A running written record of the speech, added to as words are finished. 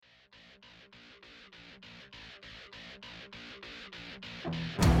So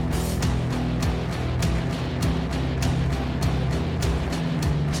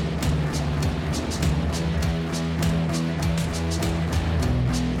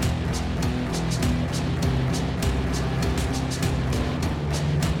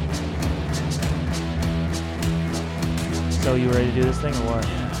you ready to do this thing or what?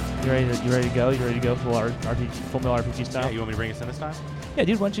 You ready to go? You ready to go full Metal RPG style? Yeah, you want me to bring us in this time? Yeah,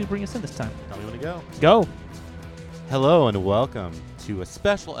 dude, why don't you bring us in this time? Tell me when to go. Go. Hello and welcome to a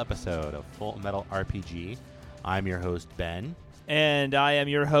special episode of Full Metal RPG. I'm your host, Ben. And I am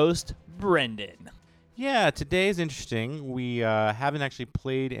your host, Brendan. Yeah, today's interesting. We haven't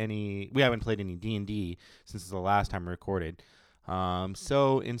played any D&D since the last time we recorded.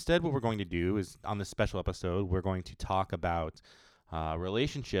 So instead what we're going to do is, on this special episode, we're going to talk about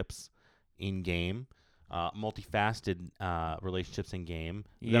relationships in-game, multifaceted relationships in-game.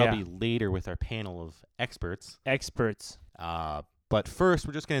 Yeah. That'll be later with our panel of experts. But first,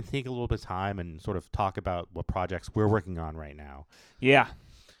 we're just going to take a little bit of time and sort of talk about what projects we're working on right now. Yeah.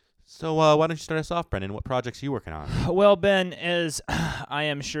 So why don't you start us off, Brendan? What projects are you working on? Well, Ben, as I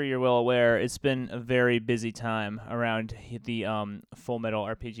am sure you're well aware, it's been a very busy time around the Full Metal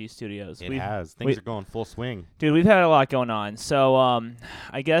RPG studios. It has. Things are going full swing. Dude, we've had a lot going on. So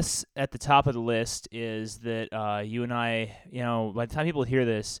I guess at the top of the list is that you and I, by the time people hear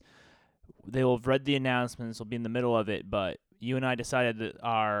this, they will have read the announcements, will be in the middle of it, but you and I decided that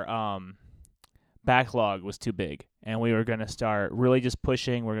our backlog was too big, and we were going to start really just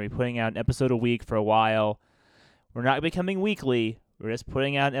pushing. We're going to be putting out an episode a week for a while. We're not becoming weekly. We're just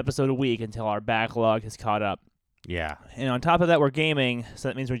putting out an episode a week until our backlog has caught up. Yeah. And on top of that, we're gaming, so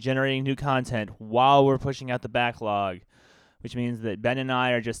that means we're generating new content while we're pushing out the backlog, which means that Ben and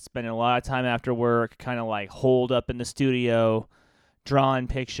I are just spending a lot of time after work, kind of like holed up in the studio, drawing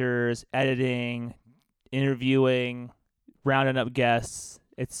pictures, editing, interviewing, rounding up guests.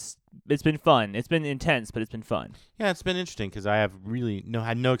 It's been fun. It's been intense, but it's been fun. Yeah, it's been interesting because I have really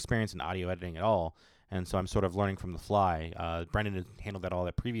had no experience in audio editing at all, and so I'm sort of learning from the fly. Brendan had handled all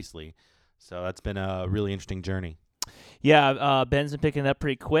that previously, so that's been a really interesting journey. Yeah, Ben's been picking it up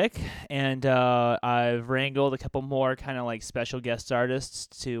pretty quick, and I've wrangled a couple more kind of like special guest artists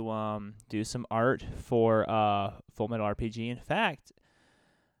to do some art for Full Metal RPG. In fact,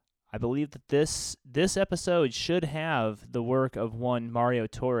 I believe that this episode should have the work of one Mario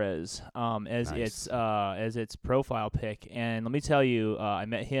Torres as its profile pic. And let me tell you, I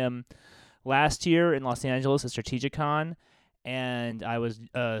met him last year in Los Angeles at Strategicon, and I was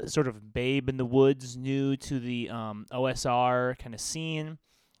sort of babe in the woods, new to the OSR kind of scene.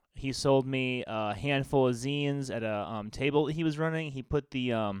 He sold me a handful of zines at a table that he was running. He put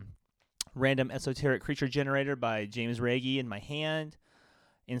the Random Esoteric Creature Generator by James Ragey in my hand,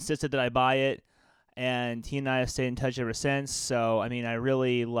 insisted that I buy it, and he and I have stayed in touch ever since. So, I mean, I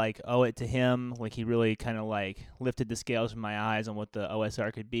really owe it to him. He really kind of lifted the scales from my eyes on what the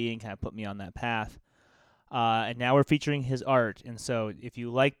OSR could be and kind of put me on that path. And now we're featuring his art. And so, if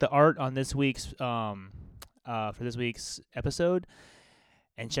you like the art on this week's for this week's episode,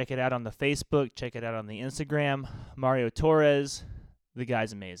 and check it out on the Facebook, check it out on the Instagram, Mario Torres, the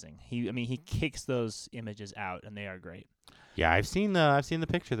guy's amazing. He kicks those images out, and they are great. Yeah, I've seen the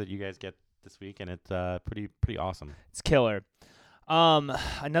picture that you guys get this week, and it's pretty awesome. It's killer.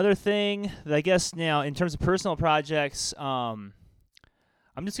 Another thing that I guess now in terms of personal projects, I'm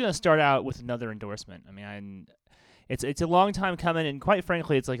just gonna start out with another endorsement. I mean, it's a long time coming, and quite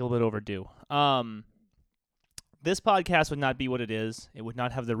frankly, it's a little bit overdue. This podcast would not be what it is. It would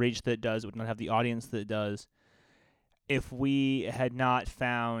not have the reach that it does. It would not have the audience that it does if we had not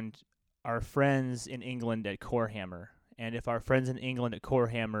found our friends in England at Core Hammer. And if our friends in England at Core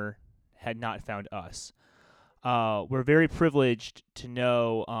Hammer had not found us. We're very privileged to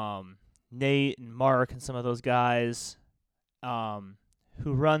know Nate and Mark and some of those guys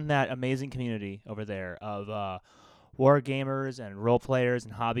who run that amazing community over there of war gamers and role players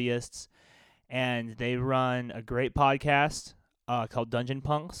and hobbyists. And they run a great podcast called Dungeon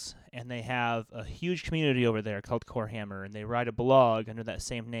Punks, and they have a huge community over there called Core Hammer, and they write a blog under that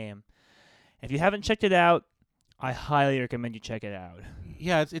same name. If you haven't checked it out, I highly recommend you check it out.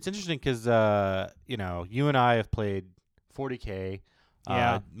 Yeah, it's interesting because you and I have played 40K,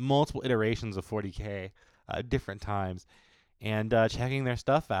 multiple iterations of 40K, different times, and checking their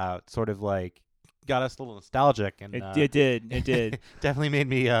stuff out sort of got us a little nostalgic, and it did. Definitely made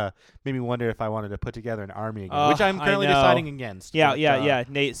me wonder if I wanted to put together an army again, which I'm currently deciding against. Yeah.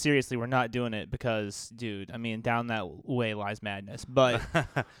 Nate, seriously, we're not doing it because, dude, I mean, down that way lies madness. But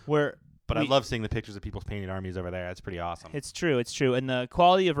I love seeing the pictures of people's painted armies over there. That's pretty awesome. It's true. And the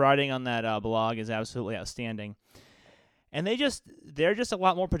quality of writing on that blog is absolutely outstanding. And they're just a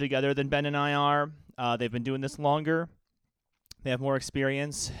lot more put together than Ben and I are. They've been doing this longer. They have more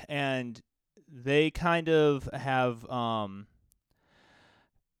experience, and they kind of have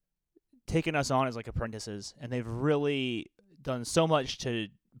taken us on as like apprentices, and they've really done so much to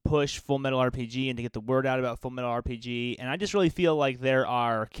push Full Metal RPG and to get the word out about Full Metal RPG. And I just really feel like there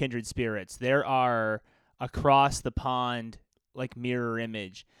are kindred spirits. There are across the pond, like mirror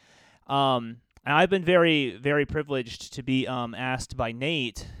image. And I've been very, very privileged to be asked by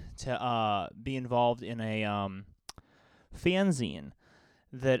Nate to be involved in a fanzine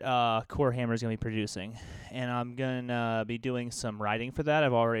that Core Hammer is going to be producing. And I'm going to be doing some writing for that.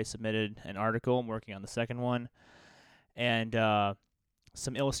 I've already submitted an article. I'm working on the second one. And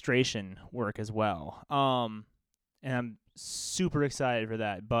some illustration work as well. And I'm super excited for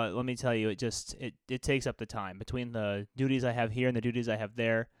that. But let me tell you, it takes up the time between the duties I have here and the duties I have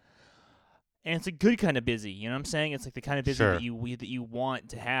there. And it's a good kind of busy, you know what I'm saying? It's like the kind of busy Sure. that you want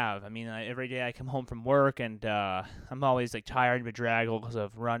to have. I mean, every day I come home from work and I'm always like tired and bedraggled because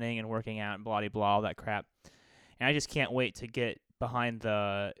of running and working out and blah, blah, all that crap. And I just can't wait to get behind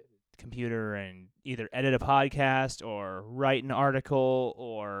the computer and either edit a podcast or write an article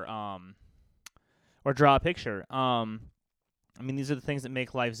or draw a picture. I mean, these are the things that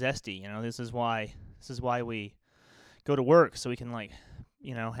make life zesty. You know, this is why we go to work, so we can like,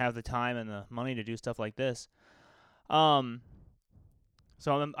 you know, have the time and the money to do stuff like this. So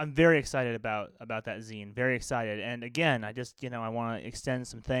I'm very excited about that zine. Very excited. And again, I just, you know, I want to extend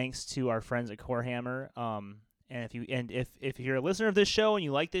some thanks to our friends at Core Hammer. And if you're a listener of this show and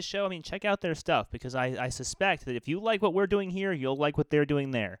you like this show, I mean, check out their stuff, because I suspect that if you like what we're doing here, you'll like what they're doing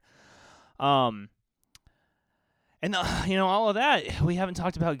there. And, you know, all of that, we haven't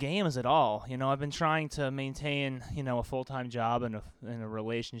talked about games at all. You know, I've been trying to maintain, you know, a full-time job and a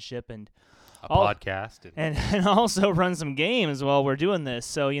relationship and podcast. And also run some games while we're doing this.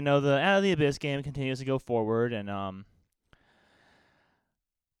 So, you know, the Out of the Abyss game continues to go forward. And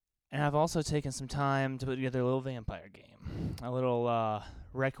I've also taken some time to put together a little vampire game, a little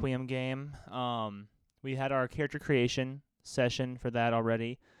Requiem game. We had our character creation session for that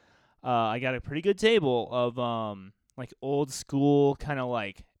already. I got a pretty good table of like old school kind of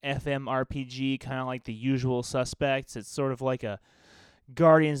like FM RPG, kind of like The Usual Suspects. It's sort of like a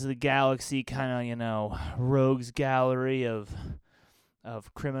Guardians of the Galaxy kind of, you know, rogues gallery of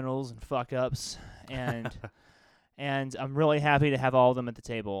criminals and fuck ups, and and I'm really happy to have all of them at the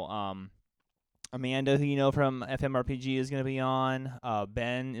table. Amanda, who you know from FM RPG, is going to be on.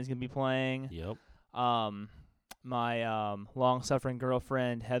 Ben is going to be playing. Yep. My long-suffering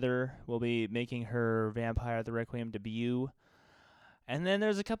girlfriend, Heather, will be making her Vampire the Requiem debut. And then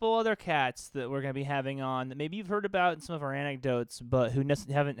there's a couple other cats that we're going to be having on that maybe you've heard about in some of our anecdotes, but who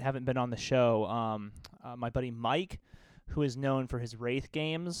haven't been on the show. My buddy Mike, who is known for his Wraith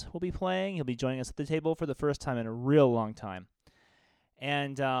games, will be playing. He'll be joining us at the table for the first time in a real long time.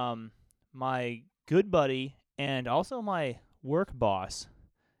 And my good buddy and also my work boss,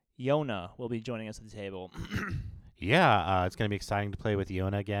 Yona, will be joining us at the table. Yeah, it's going to be exciting to play with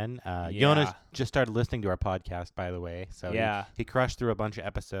Yona again. Yona's just started listening to our podcast, by the way. So yeah. he crushed through a bunch of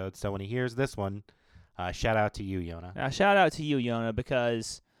episodes. So when he hears this one, shout out to you, Yona. Shout out to you, Yona,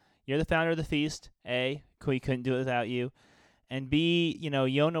 because you're the founder of the Feast. A, we couldn't do it without you. And B, you know,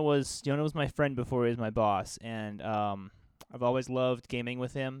 Yona was my friend before he was my boss. And I've always loved gaming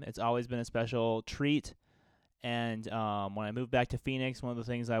with him. It's always been a special treat. And when I moved back to Phoenix, one of the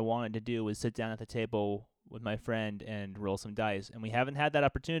things I wanted to do was sit down at the table with my friend and roll some dice. And we haven't had that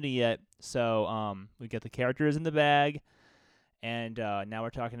opportunity yet. So we got the characters in the bag. And now we're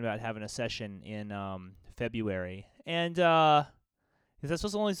talking about having a session in February. And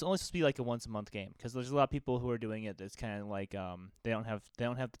that's only supposed to be like a once-a-month game, because there's a lot of people who are doing it that's kind of like they don't have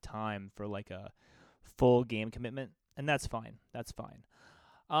the time for like a full game commitment. And that's fine. That's fine.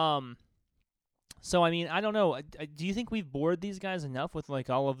 So, I mean, I don't know. Do you think we've bored these guys enough with, like,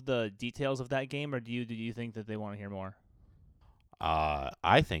 all of the details of that game, or do you think that they want to hear more?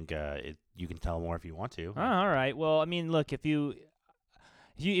 I think you can tell more if you want to. Oh, all right. Well, I mean, look, if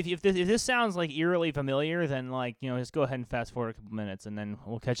this sounds, like, eerily familiar, then, like, you know, just go ahead and fast forward a couple minutes, and then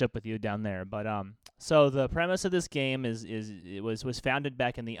we'll catch up with you down there. But, so the premise of this game was founded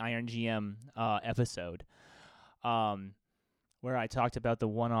back in the Iron GM episode. Where I talked about the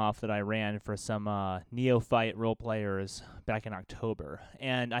one-off that I ran for some neophyte role players back in October.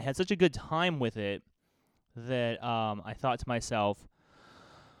 And I had such a good time with it that I thought to myself,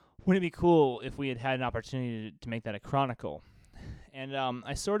 wouldn't it be cool if we had an opportunity to make that a chronicle? And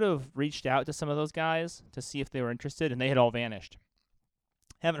I sort of reached out to some of those guys to see if they were interested, and they had all vanished.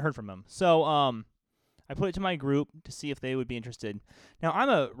 Haven't heard from them. So I I put it to my group to see if they would be interested. Now, I'm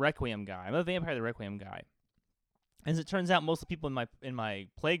a Requiem guy. I'm a Vampire the Requiem guy. As it turns out, most of the people in my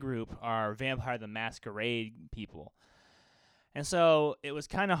play group are Vampire the Masquerade people. And so it was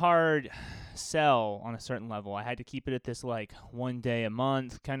kind of hard sell on a certain level. I had to keep it at this like 1 day a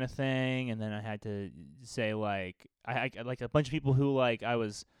month kind of thing, and then I had to say like I like a bunch of people who like I'm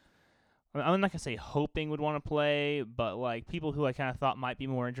not gonna say hoping would want to play, but like people who I kind of thought might be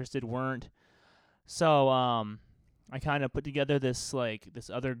more interested weren't. So I kind of put together this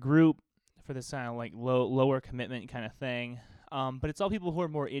other group for this kind of like lower commitment kind of thing. But it's all people who are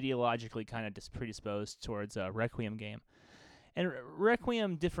more ideologically kind of predisposed towards a Requiem game. And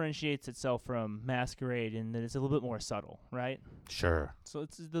Requiem differentiates itself from Masquerade in that it's a little bit more subtle, right? Sure. So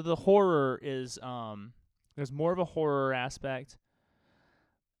it's the horror is there's more of a horror aspect,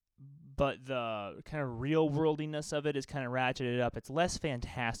 but the kind of real worldiness of it is kind of ratcheted up. It's less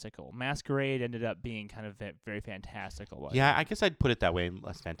fantastical. Masquerade ended up being kind of very fantastical. Yeah, I guess I'd put it that way,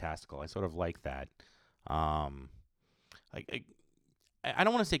 less fantastical. I sort of like that. I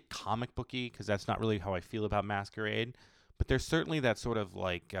don't want to say comic booky because that's not really how I feel about Masquerade. But there's certainly that sort of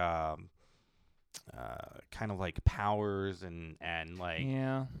like kind of like powers and like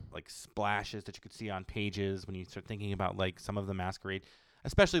like splashes that you could see on pages when you start thinking about like some of the Masquerade,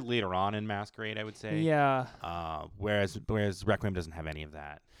 especially later on in Masquerade, I would say. Yeah. Whereas Requiem doesn't have any of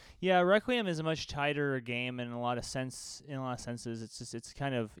that. Yeah, Requiem is a much tighter game in a lot of senses. It's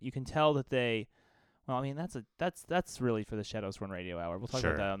kind of, you can tell that they. Well, I mean that's really for the Shadows Run Radio Hour. We'll talk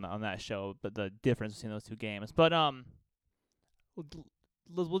about that on that show. But the difference between those two games. But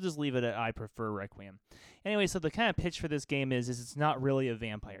we'll just leave it at I prefer Requiem. Anyway, so the kind of pitch for this game is it's not really a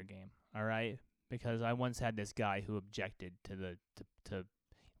vampire game, all right? Because I once had this guy who objected to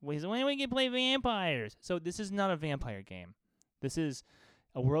when we can play vampires. So this is not a vampire game. This is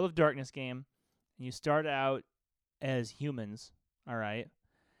a World of Darkness game. And you start out as humans, all right?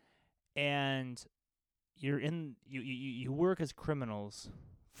 And you work as criminals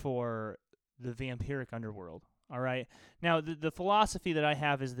for the vampiric underworld. All right. Now, the philosophy that I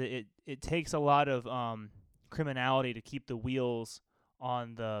have is that it takes a lot of criminality to keep the wheels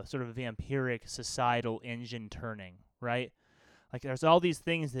on the sort of vampiric societal engine turning, right? Like there's all these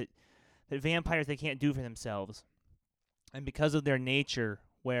things that vampires, they can't do for themselves. And because of their nature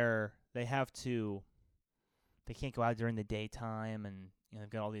where they can't go out during the daytime and they've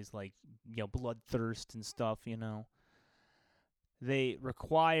got all these like, bloodthirst and stuff, they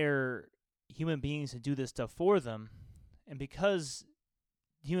require human beings to do this stuff for them, and because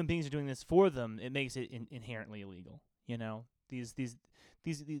human beings are doing this for them, it makes it inherently illegal. These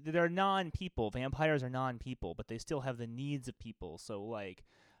they're non-people. Vampires are non-people, but they still have the needs of people. So like,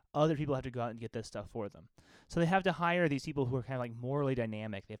 other people have to go out and get this stuff for them. So they have to hire these people who are kind of like morally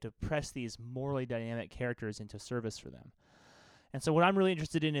dynamic. They have to press these morally dynamic characters into service for them. And so what I'm really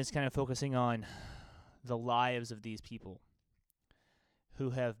interested in is kind of focusing on the lives of these people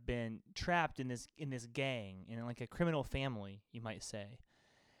who have been trapped in this gang, in like a criminal family, you might say.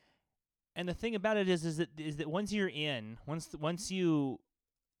 And the thing about it is that once you're in, once sort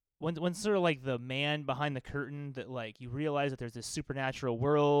of like the man behind the curtain, that like you realize that there's this supernatural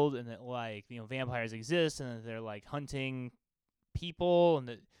world and that like vampires exist and that they're like hunting people and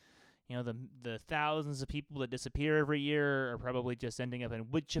that the thousands of people that disappear every year are probably just ending up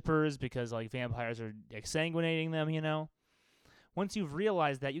in wood chippers because like vampires are exsanguinating them. Once you've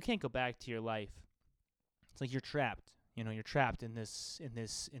realized that, you can't go back to your life. It's like you're trapped. You're trapped in this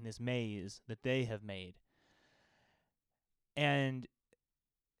maze that they have made. And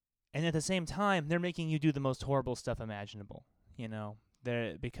at the same time, they're making you do the most horrible stuff imaginable.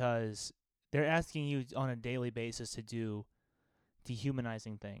 Because they're asking you on a daily basis to do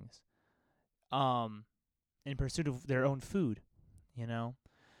dehumanizing things. In pursuit of their own food.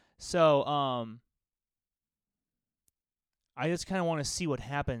 So I just kind of want to see what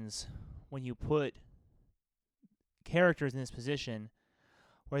happens when you put characters in this position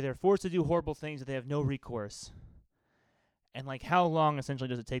where they're forced to do horrible things that they have no recourse. And like, how long essentially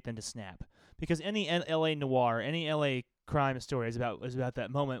does it take them to snap? Because any LA noir, any LA crime story is about that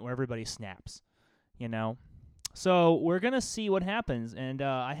moment where everybody snaps, So we're gonna see what happens, and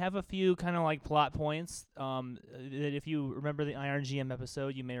I have a few kind of like plot points. That if you remember the Iron GM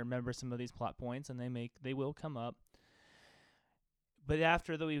episode, you may remember some of these plot points, and they will come up. But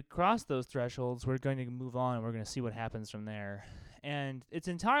after we cross those thresholds, we're going to move on, and we're going to see what happens from there. And it's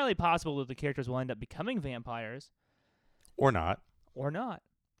entirely possible that the characters will end up becoming vampires. Or not.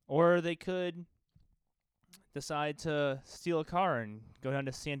 Or they could decide to steal a car and go down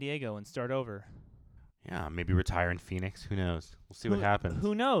to San Diego and start over. Yeah, maybe retire in Phoenix. Who knows? We'll see what happens.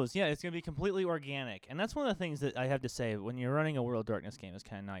 Who knows? Yeah, it's gonna be completely organic, and that's one of the things that I have to say when you're running a World of Darkness game is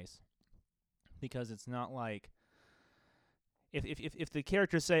kind of nice, because it's not like if the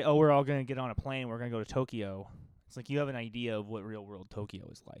characters say, "Oh, we're all gonna get on a plane, we're gonna go to Tokyo." It's like you have an idea of what real world Tokyo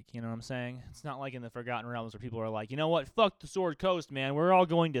is like. You know what I'm saying? It's not like in the Forgotten Realms where people are like, you know what? Fuck the Sword Coast, man. We're all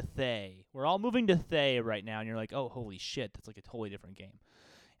going to Thay. We're all moving to Thay right now, and you're like, oh, holy shit, that's like a totally different game.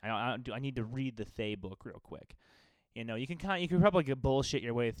 I need to read the Thay book real quick. You know, you can probably get bullshit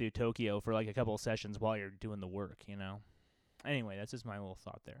your way through Tokyo for like a couple of sessions while you're doing the work. You know. Anyway, that's just my little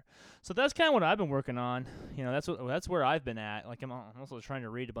thought there. So that's kind of what I've been working on. You know, that's where I've been at. Like I'm also trying to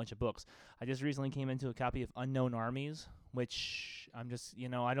read a bunch of books. I just recently came into a copy of Unknown Armies, which I'm just, you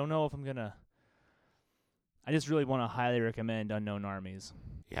know, I don't know if I'm gonna. I just really want to highly recommend Unknown Armies.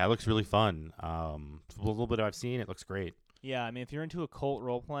 Yeah, it looks really fun. A little bit I've seen, it looks great. Yeah, I mean, if you're into occult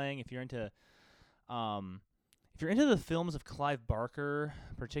role playing, if you're into the films of Clive Barker,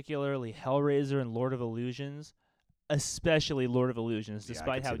 particularly Hellraiser and Lord of Illusions. Especially Lord of Illusions,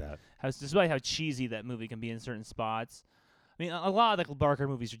 despite how cheesy that movie can be in certain spots. I mean, a lot of the Barker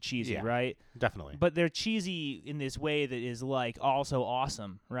movies are cheesy, right? Definitely. But they're cheesy in this way that is like also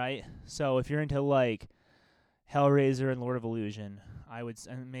awesome, right? So if you're into like Hellraiser and Lord of Illusion, I would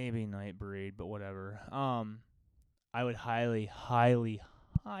and maybe Nightbreed, but whatever. I would highly, highly,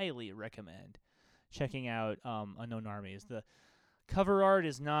 highly recommend checking out Unknown Armies. The cover art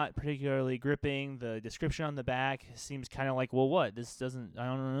is not particularly gripping. The description on the back seems kind of like, well, what? This doesn't, I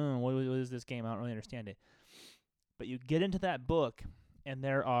don't know. What is this game? I don't really understand it. But you get into that book, and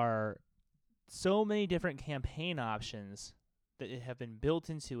there are so many different campaign options that have been built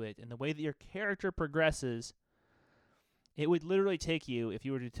into it, and the way that your character progresses, it would literally take you, if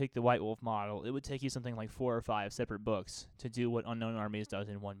you were to take the White Wolf model, it would take you something like 4 or 5 separate books to do what Unknown Armies does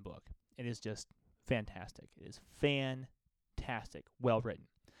in one book. It is just fantastic. It is fantastic, well written.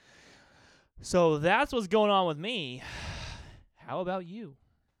 So that's what's going on with me. How about you?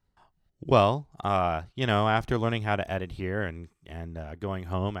 Well, you know, after learning how to edit here and going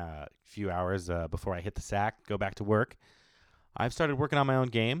home a few hours before I hit the sack, go back to work, I've started working on my own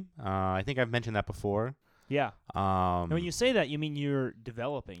game. I think I've mentioned that before. Yeah. And when you say that, you mean you're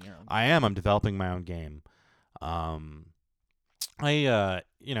developing your own game. I am. I'm developing my own game. I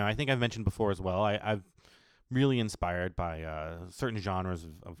think I've mentioned before as well. I've really inspired by certain genres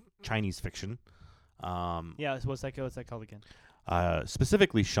of Chinese fiction. Yeah, what's that called again?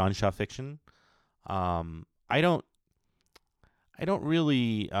 Specifically Shansha fiction. I don't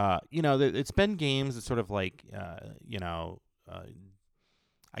really, it's been games that sort of like,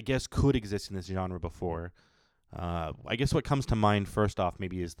 I guess could exist in this genre before. I guess what comes to mind first off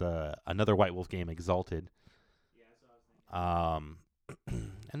maybe is another White Wolf game, Exalted. Yeah, that's what I was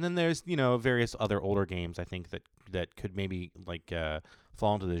thinking. And then there's, various other older games I think that could maybe like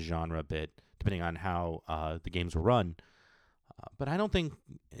fall into this genre a bit, depending on how the games were run. But I don't think,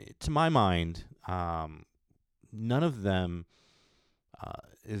 to my mind, none of them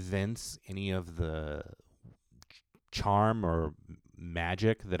evince any of the charm or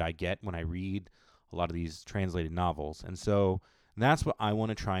magic that I get when I read a lot of these translated novels. And so that's what I want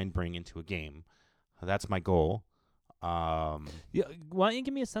to try and bring into a game. That's my goal. Yeah, why don't you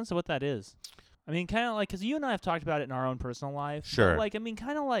give me a sense of what that is? I mean, kind of like, because you and I have talked about it in our own personal life. Sure. Like, I mean,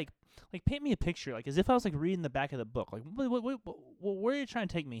 kind of like paint me a picture, like as if I was like reading the back of the book. Like, where are you trying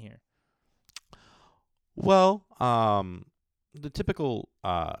to take me here? Well, the typical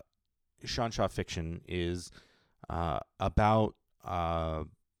Shansha fiction is about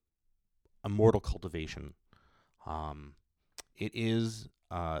immortal cultivation. It is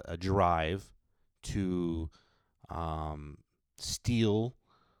a drive to steal,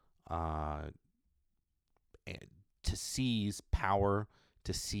 to seize power,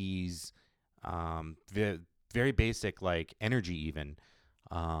 to seize very basic like energy even,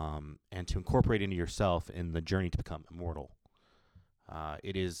 and to incorporate into yourself in the journey to become immortal.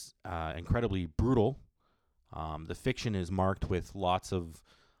 It is incredibly brutal. The fiction is marked with lots of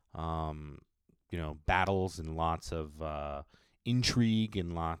battles and lots of intrigue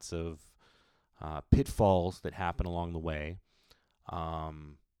and lots of pitfalls that happen along the way.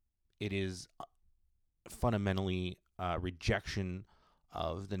 It is fundamentally rejection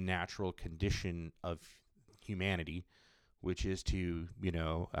of the natural condition of humanity, which is to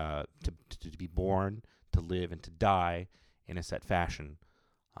be born, to live, and to die in a set fashion.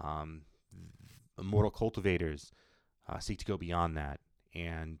 Immortal cultivators seek to go beyond that,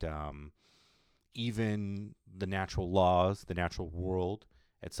 and even the natural laws, the natural world,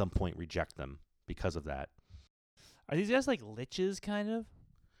 at some point reject them because of that. Are these guys like liches, kind of?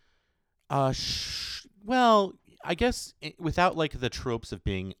 Well, I guess without like the tropes of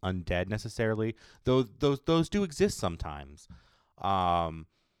being undead necessarily, though those do exist sometimes. Um,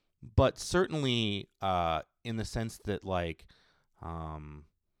 but certainly in the sense that like um,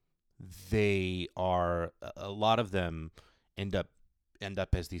 they are a lot of them end up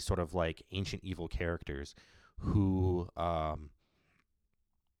as these sort of like ancient evil characters who have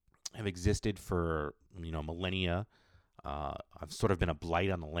existed for millennia. I've sort of been a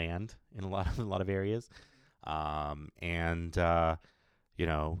blight on the land in a lot of areas, and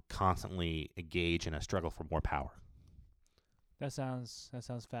constantly engage in a struggle for more power. That sounds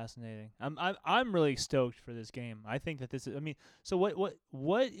fascinating. I'm really stoked for this game. I think that this is. I mean, so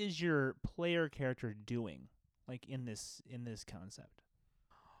what is your player character doing, like in this concept?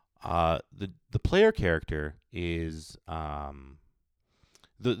 The player character is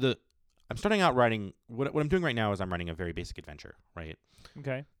the I'm starting out writing what I'm doing right now is I'm writing a very basic adventure, right?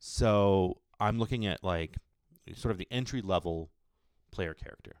 Okay. So I'm looking at like sort of the entry level player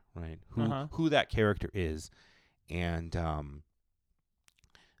character, right? Who that character is, and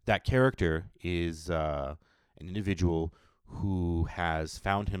that character is an individual who has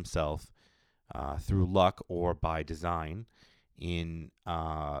found himself through luck or by design in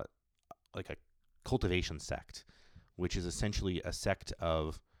like a cultivation sect, which is essentially a sect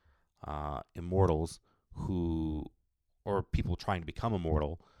of immortals who, or people trying to become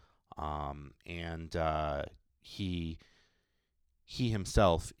immortal, and he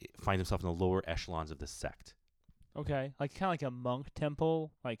himself finds himself in the lower echelons of this sect. Okay, like kind of like a monk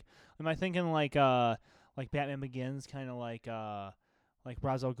temple. Like, am I thinking like Batman Begins, kind of like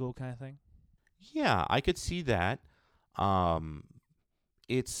Ra's al Ghul kind of thing? Yeah, I could see that.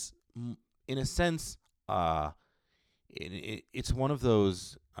 It's in a sense, it's one of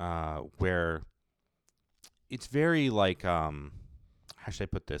those where it's very like how should I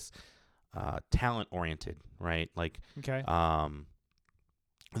put this? Talent oriented, right? Like Okay.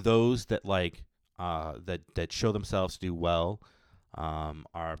 those that like that show themselves to do well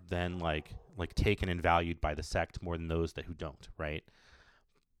are then like taken and valued by the sect more than those who don't, right?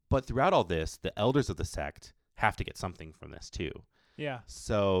 But throughout all this, the elders of the sect have to get something from this too. Yeah.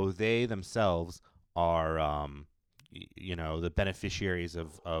 So they themselves are the beneficiaries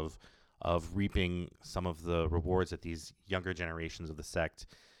of reaping some of the rewards that these younger generations of the sect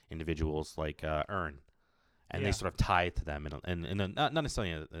individuals earn, and they sort of tithe to them in not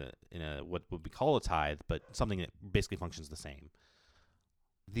necessarily in a what would we call a tithe, but something that basically functions the same.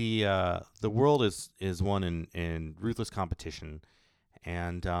 The world is one in ruthless competition,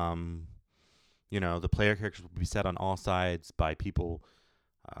 and the player characters will be set on all sides by people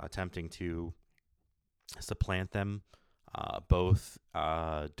attempting to supplant them, both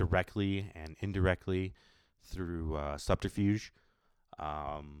directly and indirectly through subterfuge.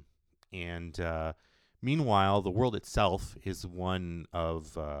 And meanwhile, the world itself is one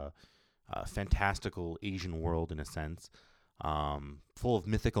of a fantastical Asian world in a sense, full of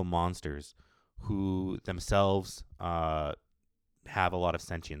mythical monsters who themselves have a lot of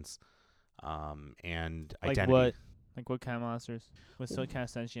sentience and identity. What kind of monsters? What kind of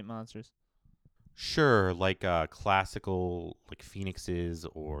sentient monsters? Sure, like classical like phoenixes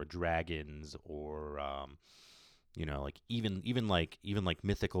or dragons or even like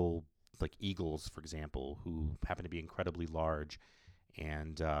mythical like eagles, for example, who happen to be incredibly large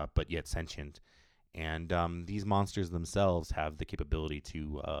and but yet sentient. And these monsters themselves have the capability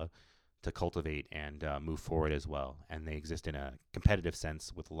to cultivate and move forward as well, and they exist in a competitive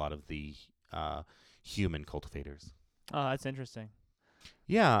sense with a lot of the human cultivators. Oh, that's interesting.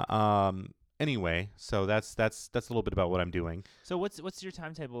 Yeah. Anyway, so that's a little bit about what I'm doing. So what's your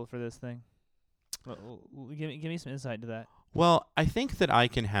timetable for this thing? Give me some insight to that. Well, I think that I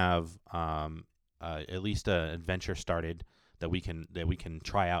can have at least an adventure started that we can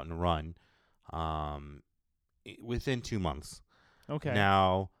try out and run within 2 months. Okay.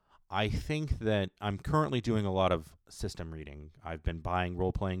 Now, I think that I'm currently doing a lot of system reading. I've been buying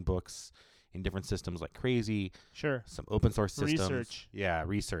role-playing books in different systems like crazy. Sure. Some open source systems. Research. Yeah,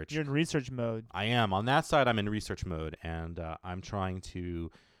 research. You're in research mode. I am. On that side, I'm in research mode, and I'm trying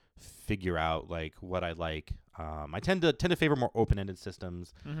to figure out like what I like. I tend to favor more open-ended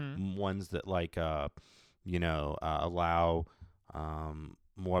systems, ones that allow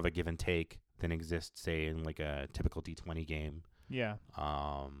more of a give and take than exists, say, in like a typical D20 game. Yeah.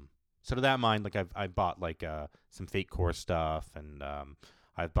 So to that mind, like I've bought like some Fate Core stuff, and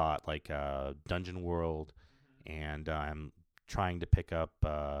I've bought like Dungeon World, and I'm trying to pick up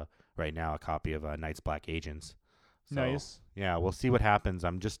right now a copy of Night's Black Agents. So, nice. Yeah, we'll see what happens.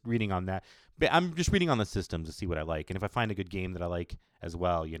 I'm just reading on that. I'm just reading on the systems to see what I like, and if I find a good game that I like as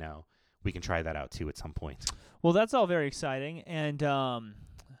well, we can try that out too at some point. Well, that's all very exciting, and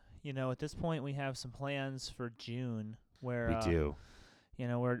at this point we have some plans for June where We do.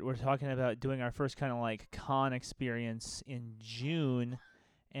 We're talking about doing our first kind of like con experience in June,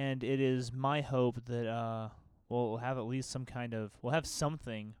 and it is my hope that we'll have at least we'll have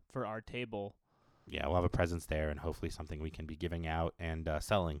something for our table. Yeah, we'll have a presence there, and hopefully something we can be giving out and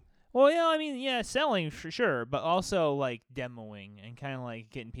selling. Well, yeah, selling for sure, but also like demoing and kind of like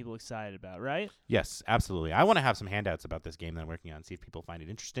getting people excited about, right? Yes, absolutely. I want to have some handouts about this game that I'm working on, see if people find it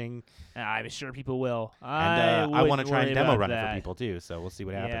interesting. I'm sure people will. And I want to try and demo run it that. for people too, so we'll see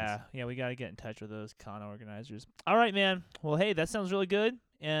what happens. Yeah, we got to get in touch with those con organizers. All right, man. Well, hey, that sounds really good.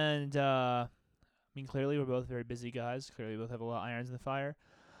 And clearly we're both very busy guys. Clearly we both have a lot of irons in the fire.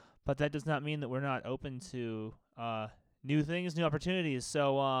 But that does not mean that we're not open to new things, new opportunities.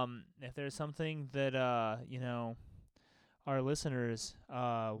 So if there's something that our listeners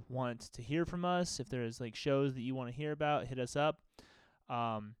want to hear from us, if there's like shows that you want to hear about, hit us up.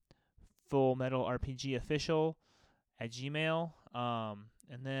 Full Metal RPG Official at Gmail.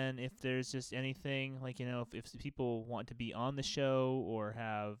 And then if there's just anything like if people want to be on the show or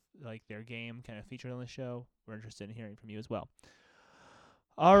have like their game kind of featured on the show, we're interested in hearing from you as well.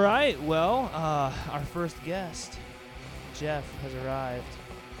 All right, well, our first guest, Jeff, has arrived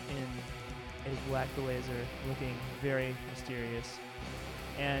in a black blazer, looking very mysterious.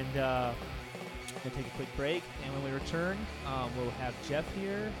 And we'll take a quick break, and when we return, we'll have Jeff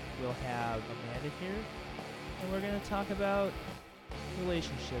here, we'll have Amanda here, and we're going to talk about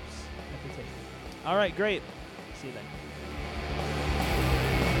relationships at the table. All right, great. See you then.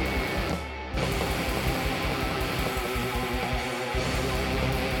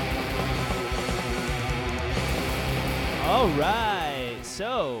 All right,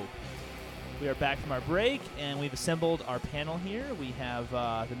 so we are back from our break, and we've assembled our panel here. We have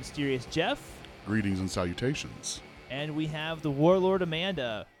the mysterious Jeff. Greetings and salutations. And we have the warlord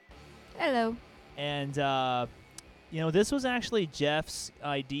Amanda. Hello. And, this was actually Jeff's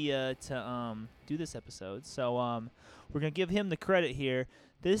idea to do this episode. So we're going to give him the credit here.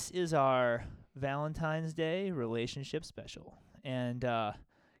 This is our Valentine's Day relationship special. And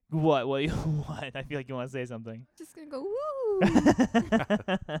what? What? I feel like you want to say something. Just going to go, woo.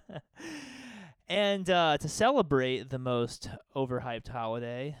 And to celebrate the most overhyped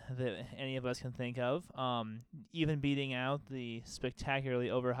holiday that any of us can think of, even beating out the spectacularly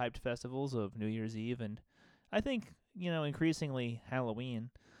overhyped festivals of New Year's Eve and I think, increasingly Halloween,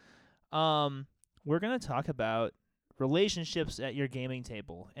 we're going to talk about relationships at your gaming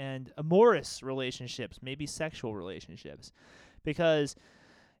table and amorous relationships, maybe sexual relationships, because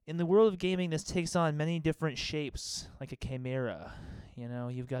in the world of gaming, this takes on many different shapes, like a chimera.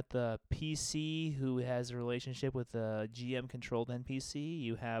 You've got the PC who has a relationship with a GM-controlled NPC.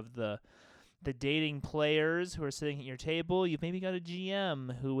 You have the dating players who are sitting at your table. You've maybe got a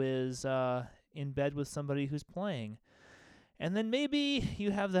GM who is in bed with somebody who's playing. And then maybe you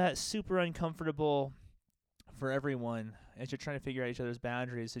have that super uncomfortable for everyone as you're trying to figure out each other's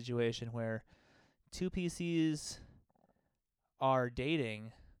boundaries situation where two PCs are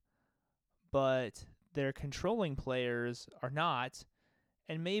dating, but their controlling players are not.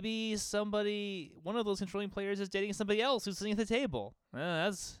 And maybe one of those controlling players is dating somebody else who's sitting at the table.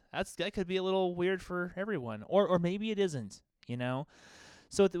 That could be a little weird for everyone, or maybe it isn't.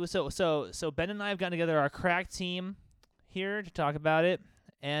 So Ben and I have gotten together our crack team here to talk about it,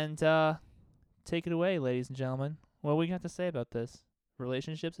 and take it away, ladies and gentlemen. What we got to say about this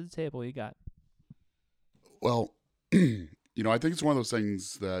relationships at the table? You got? Well, I think it's one of those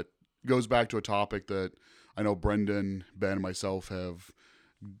things that goes back to a topic that I know Brendan, Ben, and myself have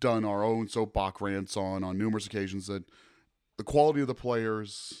done our own soapbox rants on numerous occasions, that the quality of the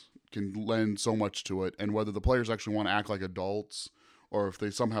players can lend so much to it, and whether the players actually want to act like adults or if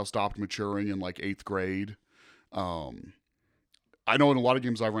they somehow stopped maturing in like 8th grade. I know in a lot of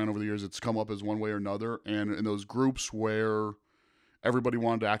games I've ran over the years, it's come up as one way or another, and in those groups where everybody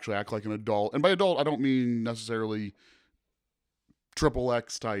wanted to actually act like an adult, and by adult I don't mean necessarily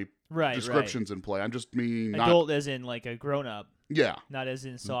XXX type descriptions in play. I just mean adult as in like a grown up. Yeah. Not as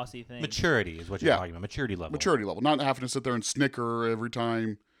in saucy things. Maturity is what you're talking about. Maturity level. Maturity level. Not having to sit there and snicker every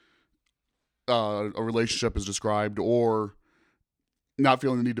time a relationship is described, or not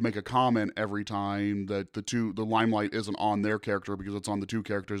feeling the need to make a comment every time that the limelight isn't on their character because it's on the two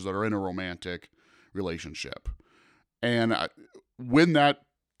characters that are in a romantic relationship. And when that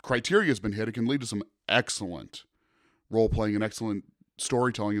criteria has been hit, it can lead to some excellent role-playing and excellent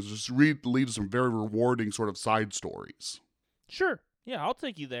storytelling. It's just lead to some very rewarding sort of side stories. Sure. Yeah, I'll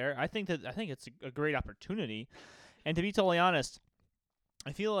take you there. I think it's a great opportunity. And to be totally honest,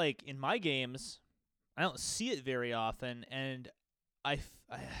 I feel like in my games, I don't see it very often, and I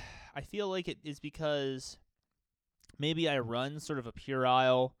feel like it is because maybe I run sort of a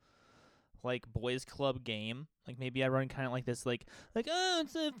puerile, like, boys club game. Like, maybe I run kind of like this, like, oh,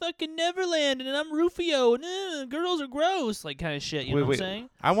 it's a fucking Neverland, and I'm Rufio, and girls are gross, like, kind of shit, you know what I'm saying?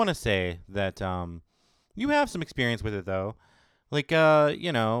 I want to say that you have some experience with it, though. Like,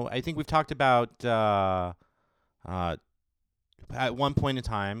 I think we've talked about at one point in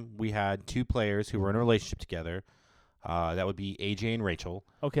time, we had two players who were in a relationship together. That would be AJ and Rachel.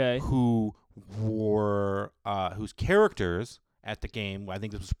 Okay. Who were whose characters at the game, I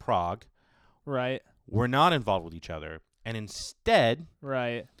think this was Prague, Right. were not involved with each other, and instead,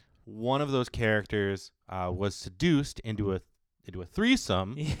 Right. one of those characters was seduced into a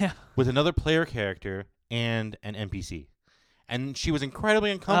threesome Yeah. with another player character and an NPC, and she was incredibly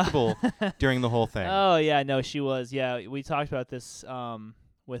uncomfortable during the whole thing. Oh yeah, no, she was. Yeah, we talked about this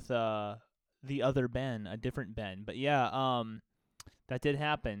with the other Ben, a different Ben. But yeah, that did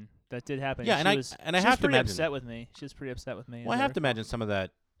happen. Yeah, and I was have to pretty imagine upset with me. She was pretty upset with me. Well, I have to imagine some of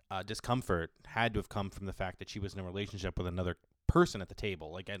that discomfort had to have come from the fact that she was in a relationship with another person at the table,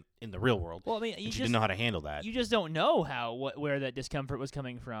 like in the real world. Well, I mean, and she didn't know how to handle that. You just don't know where that discomfort was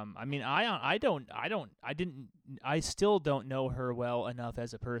coming from. I mean, I still don't know her well enough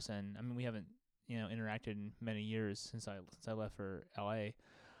as a person. I mean, we haven't interacted in many years since I left for LA.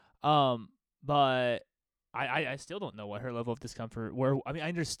 But I still don't know what her level of discomfort. I mean, I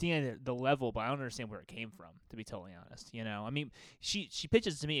understand the level, but I don't understand where it came from. To be totally honest, I mean, she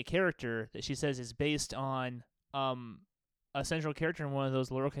pitches to me a character that she says is based on a central character in one of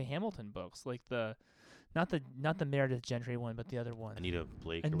those Laurel K. Hamilton books, like not the Meredith Gentry one, but the other one. Anita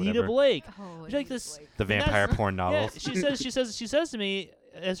Blake. Anita Blake. Oh, Like this, The vampire porn yeah, novels. she says to me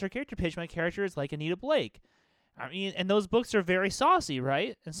as her character pitch, my character is like Anita Blake. I mean, and those books are very saucy,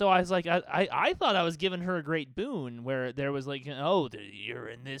 right? And so I was like, I thought I was giving her a great boon where there was like, you're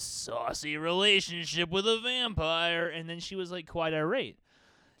in this saucy relationship with a vampire, and then she was like quite irate,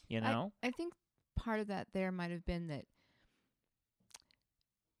 I think part of that there might have been that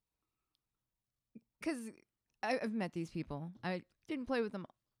because I've met these people. I didn't play with them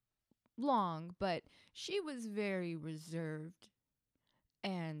long, but she was very reserved,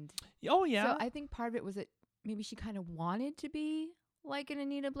 and Oh yeah. so I think part of it was that maybe she kind of wanted to be like an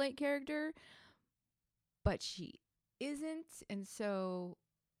Anita Blake character, but she isn't, and so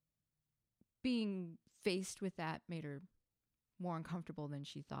being faced with that made her more uncomfortable than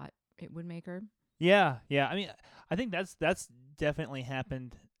she thought it would make her. Yeah. I mean, I think that's definitely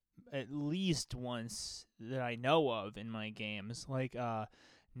happened at least once that I know of in my games. Like,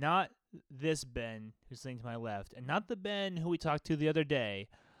 not this Ben who's sitting to my left, and not the Ben who we talked to the other day,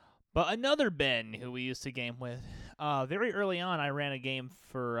 but another Ben who we used to game with. Very early on, I ran a game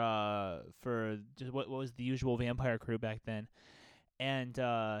for just what was the usual vampire crew back then, and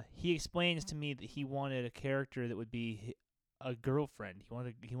he explains to me that he wanted a character that would be a girlfriend.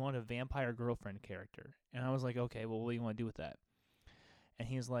 He wanted a vampire girlfriend character, and I was like, okay, well, what do you want to do with that? And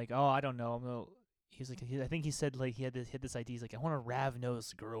he was like, oh, I don't know. He's like, I think he said like he had this idea. He's like, I want a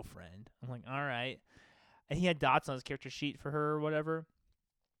Ravnos girlfriend. I'm like, all right. And he had dots on his character sheet for her or whatever.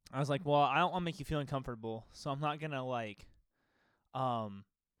 I was like, well, I don't want to make you feel uncomfortable, so I'm not gonna like,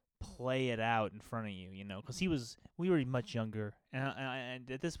 play it out in front of you, because we were much younger, and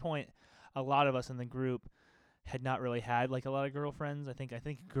at this point, a lot of us in the group had not really had like a lot of girlfriends. I think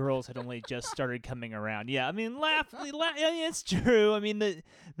girls had only just started coming around. Yeah, I mean, laugh. I mean, it's true. I mean, the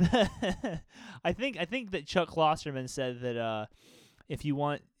I think that Chuck Klosterman said that if you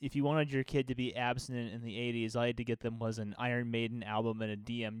wanted your kid to be abstinent in the 80s, all you had to get them was an Iron Maiden album and a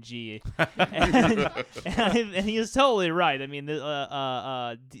DMG, and he is totally right. I mean,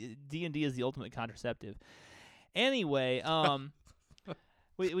 D&D is the ultimate contraceptive. Anyway,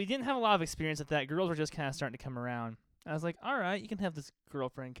 We didn't have a lot of experience with that. Girls were just kind of starting to come around. I was like, all right, you can have this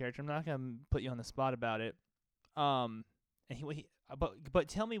girlfriend character. I'm not going to put you on the spot about it. And but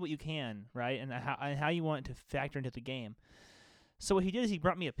tell me what you can, right? And how you want it to factor into the game. So what he did is he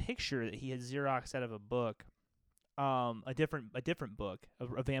brought me a picture that he had Xeroxed out of a book, a different book,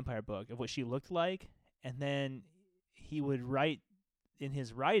 a vampire book of what she looked like, and then he would write in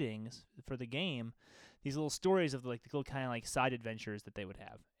his writings for the game these little stories of like the little kind of like side adventures that they would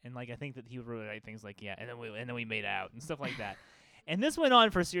have, and like I think that he would really write things like and then we made out and stuff like that, and this went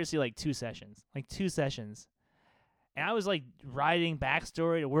on for seriously like 2 sessions, and I was like writing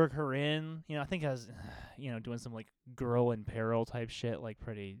backstory to work her in, I think I was, doing some like girl in peril type shit, like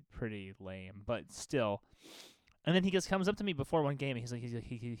pretty lame, but still, And then he just comes up to me before one game. And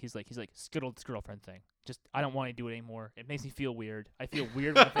he's like, skittle this girlfriend thing. Just I don't want to do it anymore. It makes me feel weird. I feel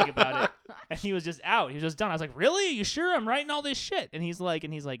weird when I think about it. And he was just out. He was just done. I was like, really? Are you sure? I'm writing all this shit. And he's like,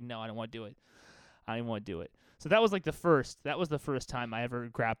 no, I don't want to do it. I don't want to do it. So that was like the first. That was the first time I ever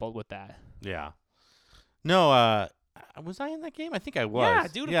grappled with that. Yeah. No. Was I in that game? I think I was. Yeah,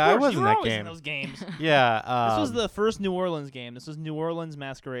 dude. Of yeah, course. I was You in were that always game. in those games. Yeah. This was the first New Orleans game. This was New Orleans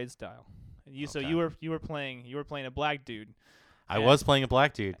Masquerade style. So Okay. you were playing a black dude. I was playing a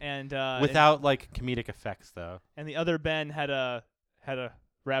black dude And without like comedic effects though. and the other Ben had a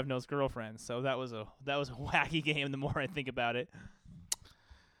Ravno's girlfriend. So that was a wacky game. The more I think about it.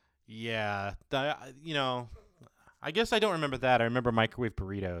 Yeah. I guess I don't remember that. I remember microwave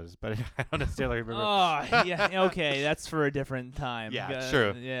burritos, but I don't necessarily remember. Oh yeah, okay, that's for a different time. Yeah,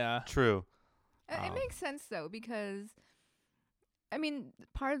 true. Yeah. True. It makes sense though, because I mean,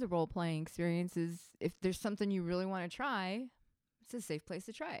 part of the role playing experience is if there's something you really want to try, it's a safe place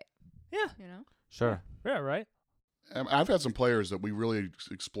to try it. Yeah. You know? Sure. Yeah. Right. I've had some players that we really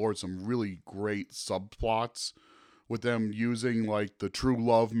explored some really great subplots with them using like the true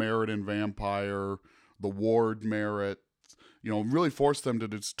love merit in Vampire, the ward merit, really forced them to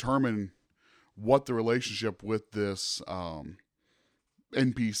determine what the relationship with this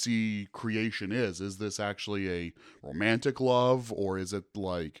NPC creation is. Is this actually a romantic love, or is it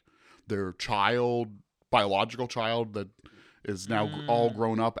like their biological child that is now all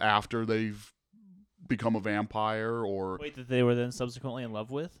grown up after they've become a vampire? Or Wait, that they were then subsequently in love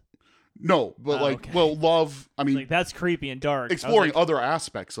with? no, but okay. love. I mean, Like that's creepy and dark. I was exploring like, other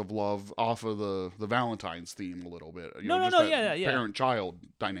aspects of love off of the Valentine's theme a little bit. No, that yeah. parent-child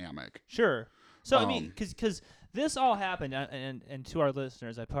dynamic. Sure. So I mean, Um, because this all happened, and to our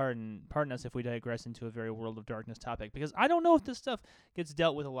listeners, I pardon us if we digress into a very World of Darkness topic, because I don't know if this stuff gets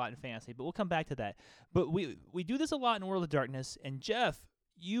dealt with a lot in fantasy, but we'll come back to that. But we do this a lot in World of Darkness, and Jeff,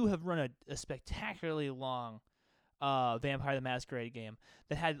 you have run a spectacularly long Vampire the Masquerade game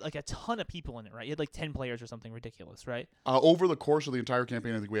that had like a ton of people in it, right? You had like 10 players or something ridiculous, right? Over the course of the entire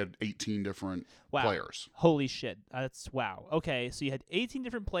campaign, I think we had 18 different Wow. players. Holy shit. That's wow. Okay, so you had 18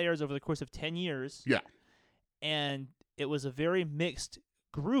 different players over the course of 10 years. Yeah. And it was a very mixed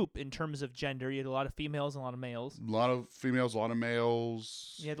group in terms of gender. You had a lot of females and a lot of males. A lot of females, a lot of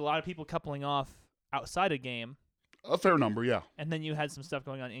males. You had a lot of people coupling off outside of game, A fair number, yeah. and then you had some stuff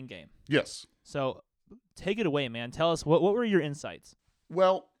going on in game. Yes. So take it away, man. Tell us what were your insights?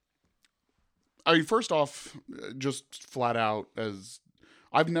 Well, I mean, first off, just flat out, as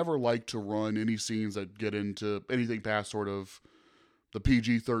I've never liked to run any scenes that get into anything past sort of the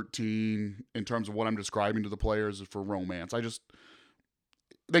PG-13 in terms of what I'm describing to the players for romance.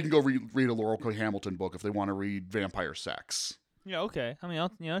 They can go read a Laurel K. Hamilton book if they want to read vampire sex. Yeah, okay. I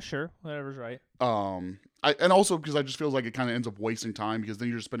mean, sure, whatever's right. And also because I just feel like it kind of ends up wasting time, because then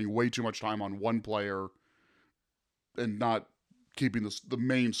you're just spending way too much time on one player and not keeping the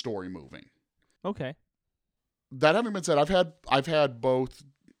main story moving. Okay. That having been said, I've had both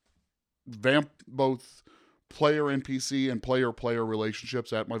player NPC and player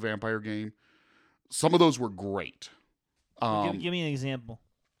relationships at my vampire game. Some of those were great. Give me an example.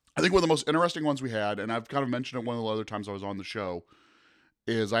 I think one of the most interesting ones we had, and I've kind of mentioned it one of the other times I was on the show,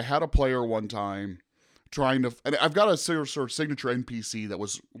 is I had a player one time trying to, and I've got a sort of signature NPC that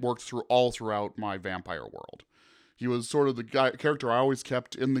was worked throughout my vampire world. He was sort of the character I always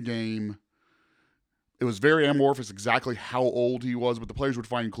kept in the game. It was very amorphous exactly how old he was, but the players would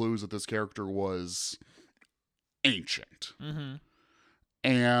find clues that this character was ancient. Mm-hmm.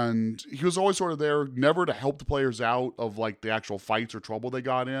 And he was always sort of there, never to help the players out of like the actual fights or trouble they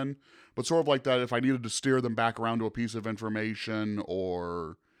got in, but sort of like that if I needed to steer them back around to a piece of information,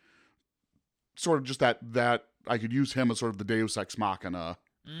 or sort of just that I could use him as sort of the Deus Ex Machina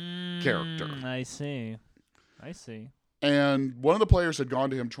character. I see. And one of the players had gone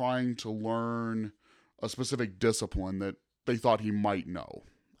to him trying to learn a specific discipline that they thought he might know.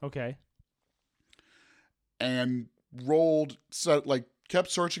 Okay. And kept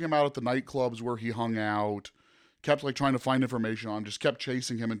searching him out at the nightclubs where he hung out, kept like trying to find information on him, just kept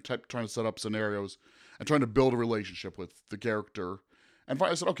chasing him and kept trying to set up scenarios and trying to build a relationship with the character. And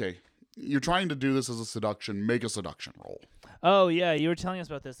finally I said, okay, you're trying to do this as a seduction, make a seduction roll. Oh yeah, you were telling us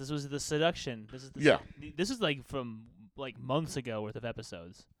about this. This was the seduction. Yeah. This is like from like months ago worth of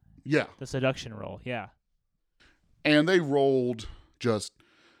episodes. Yeah. The seduction roll. Yeah. And they rolled just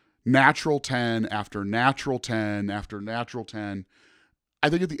natural 10 after natural 10 after natural 10. I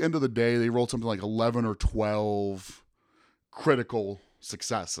think at the end of the day, they rolled something like 11 or 12 critical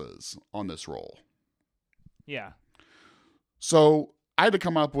successes on this roll. Yeah. So I had to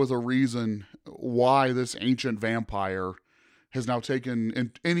come up with a reason why this ancient vampire has now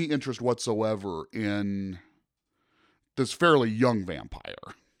taken any interest whatsoever in this fairly young vampire.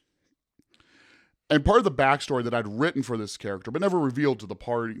 And part of the backstory that I'd written for this character, but never revealed to the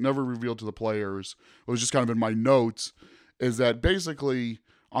party, never revealed to the players, it was just kind of in my notes, is that basically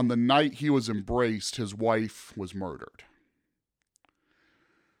on the night he was embraced, his wife was murdered.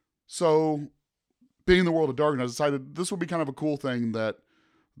 So, being in the World of Darkness, I decided this would be kind of a cool thing that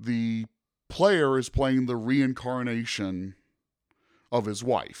the player is playing the reincarnation of his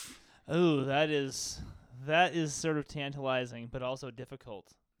wife. Oh, that is sort of tantalizing, but also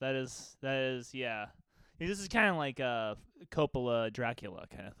difficult. That is, yeah. This is kind of like a Coppola Dracula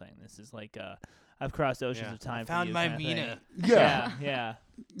kind of thing. This is like I've crossed oceans of time. Found for you my kind of Mina. thing. Yeah. Yeah.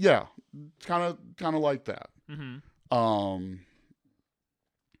 Yeah. Kind of like that. Mm-hmm.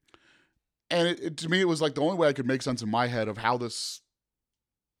 And to me, it was like the only way I could make sense in my head of how this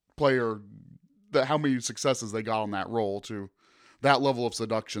player, how many successes they got on that role to that level of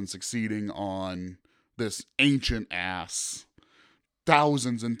seduction, succeeding on this ancient ass,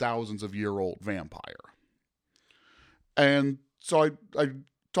 thousands and thousands of year old vampire. And so I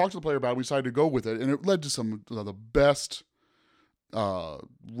talked to the player about it. We decided to go with it, and it led to some of the best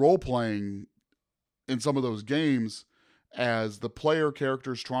role playing in some of those games, as the player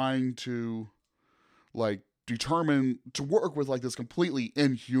characters trying to determine to work with this completely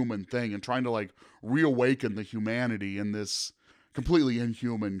inhuman thing and trying to reawaken the humanity in this completely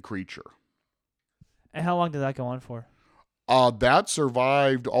inhuman creature. And how long did that go on for? That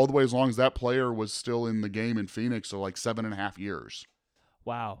survived all the way as long as that player was still in the game in Phoenix, so 7.5 years.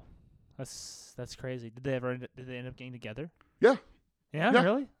 Wow, that's crazy. Did they end up getting together? Yeah. Yeah, Yeah.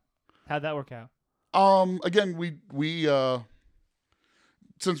 really? How'd that work out? Again, we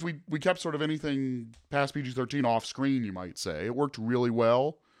since we kept sort of anything past PG-13 off screen, you might say, it worked really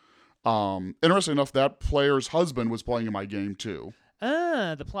well. Interesting enough, that player's husband was playing in my game too.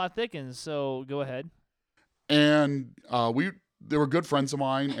 The plot thickens. So go ahead. And they were good friends of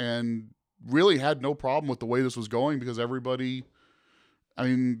mine, and really had no problem with the way this was going, because everybody, I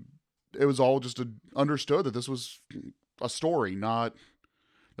mean, it was all just understood that this was a story, not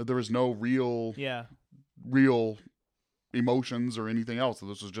that there was no real emotions or anything else. That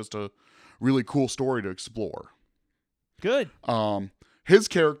this was just a really cool story to explore. Good. His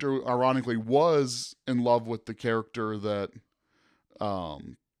character, ironically, was in love with the character that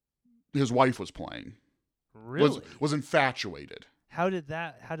his wife was playing. Really? Was infatuated. How did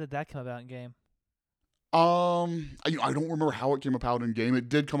that come about in game? I don't remember how it came about in game. It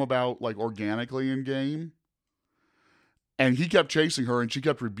did come about organically in game. And he kept chasing her, and she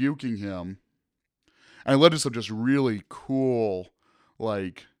kept rebuking him. And it led to some just really cool,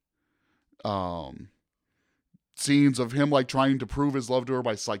 scenes of him trying to prove his love to her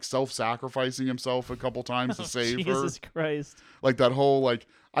by self-sacrificing himself a couple times to save her. Jesus Christ! That whole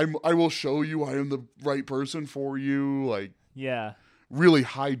I will show you I am the right person for you. Yeah. Really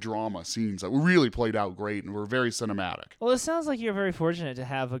high drama scenes that really played out great and were very cinematic. Well, it sounds like you're very fortunate to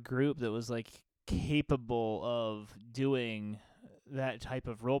have a group that was capable of doing that type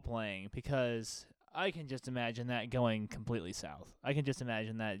of role playing, because I can just imagine that going completely south. I can just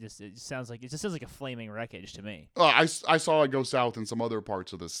imagine that it just sounds like a flaming wreckage to me. I saw it go south in some other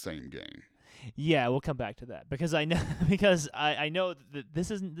parts of this same game. Yeah, we'll come back to that, because I know I know that this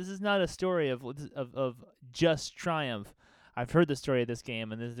is not a story of just triumph. I've heard the story of this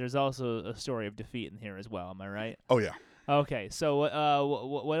game, and there's also a story of defeat in here as well. Am I right? Oh yeah. Okay, so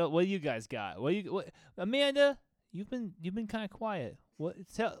what do you guys got? Amanda? You've been kind of quiet.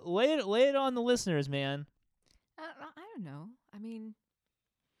 Lay it on the listeners, man. I don't know. I mean,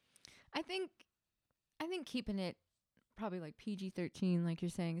 I think keeping it probably PG-13, like you're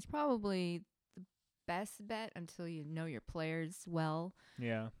saying, is probably the best bet until you know your players well.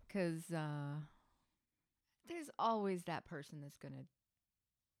 Yeah. Because there's always that person that's gonna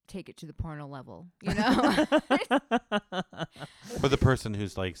take it to the porno level, you know. Or the person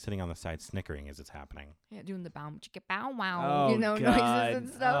who's sitting on the side snickering as it's happening. Yeah, doing the bow chicka bow wow, God. noises and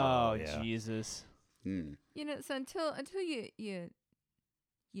stuff. Oh Yeah. Jesus. So until you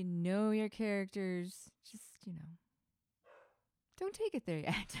know your characters, just don't take it there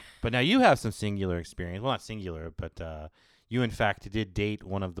yet. But now you have some singular experience. Well, not singular, but you in fact did date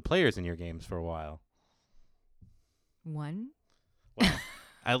one of the players in your games for a while. One. Well,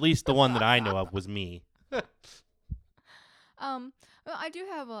 at least the one that I know of was me. Well, I do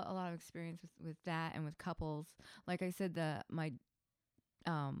have a lot of experience with that and with couples. Like I said, my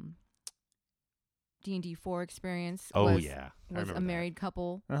D&D 4 experience Oh was yeah, I was remember a married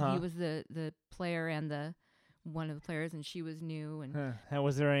couple. Uh-huh. He was the player, and the one of the players, and she was new. And And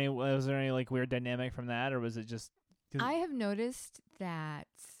was there any like weird dynamic from that, or was it just? I have noticed that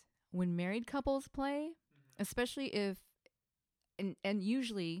when married couples play, especially if, and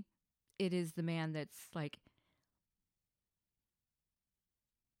usually it is the man that's like,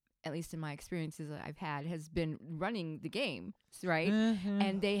 at least in my experiences that I've had, has been running the game, right?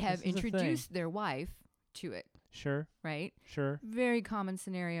 And they have This is the thing. introduced their wife to it, Sure, right? sure. Very common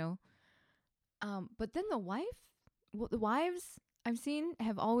scenario. But then the wives I've seen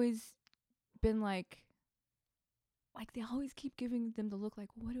have always been like they always keep giving them the look like,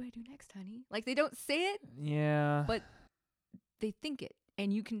 what do I do next, honey? Like they don't say it, Yeah. but they think it,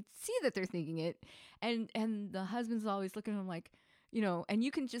 and you can see that they're thinking it, and the husband's always looking at him like, and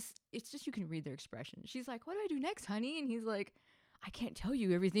you can read their expression. She's like, what do I do next, honey? And he's like, I can't tell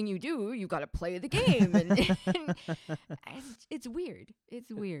you everything you do. You got to play the game. And it's weird.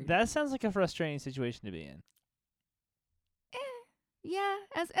 It's weird. That sounds like a frustrating situation to be in. Yeah,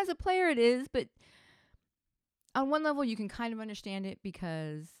 as a player it is, but on one level you can kind of understand it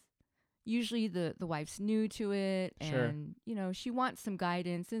because usually the wife's new to it, Sure. and she wants some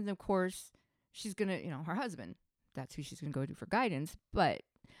guidance, and of course she's gonna, her husband, that's who she's gonna go to for guidance. But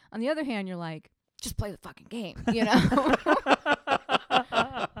on the other hand, you're like, just play the fucking game,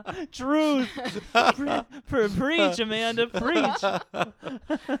 Truth. Preach, Amanda. Preach.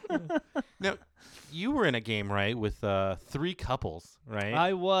 Now, you were in a game, right, with 3 couples, right?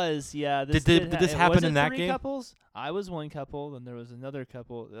 I was, yeah. Did this happen was it in that 3 game? couples? I was one couple, then there was another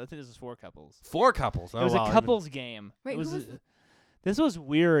couple. I think this was 4 couples. 4 couples. Oh, It was wow. a couples game. Wait, It was who was this was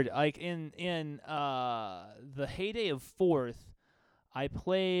weird. Like in the heyday of Fourth, I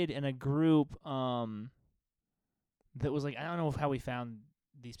played in a group that was like, I don't know how we found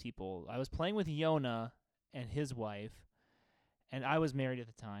these people. I was playing with Yona and his wife, and I was married at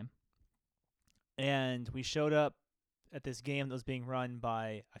the time. And we showed up at this game that was being run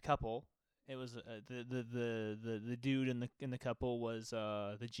by a couple. It was the dude in the couple was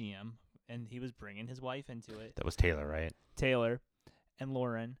the GM, and he was bringing his wife into it. That was Taylor, right? Taylor and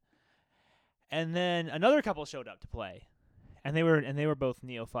Lauren. And then another couple showed up to play, and they were both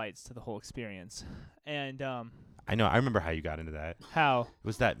neophytes to the whole experience. And I know. I remember how you got into that. how It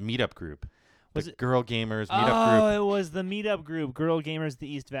was that meetup group. Was the it- Girl Gamers meetup group. it was the meetup group, Girl Gamers the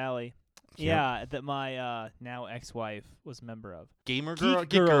East Valley. Yep. Yeah, that my now ex-wife was a member of. Gamer Geek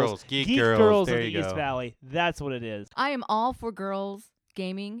girl, Girls. Geek Geek girls. Girls There of the you East go. Valley. That's what it is. I am all for girls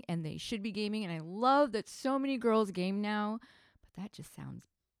gaming, and they should be gaming, and I love that so many girls game now, but that just sounds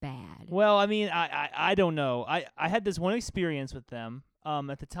bad. Well, I mean, I don't know. I had this one experience with them.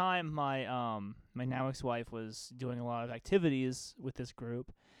 At the time, my now ex-wife was doing a lot of activities with this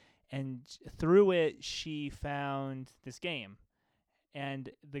group, and through it, she found this game, and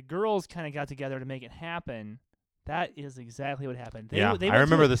the girls kind of got together to make it happen. That is exactly what happened. They I went to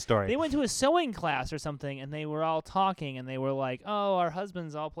remember a- the story. They went to a sewing class or something, and they were all talking, and they were like, "Oh, our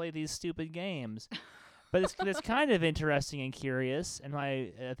husbands all play these stupid games." But it's kind of interesting and curious. And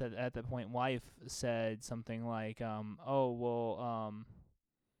my at that point, wife said something like, "Oh, well,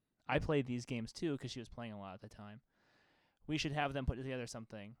 I played these games too," because she was playing a lot at the time. We should have them put together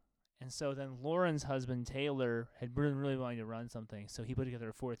something. And so then Lauren's husband Taylor had been really wanting to run something, so he put together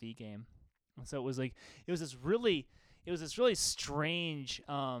a 4th E game. And so it was this really strange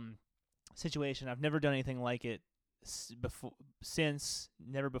situation. I've never done anything like it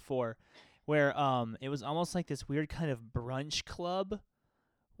never before, where it was almost like this weird kind of brunch club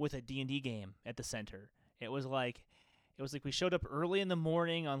with a D&D game at the center. It was like we showed up early in the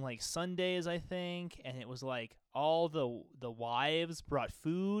morning on like Sundays, I think, and it was like all the wives brought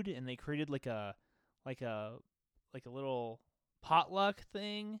food, and they created like a little potluck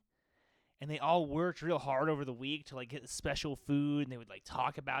thing. And they all worked real hard over the week to like get special food, and they would like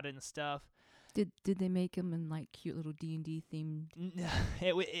talk about it and stuff. Did they make them in like cute little D&D themed?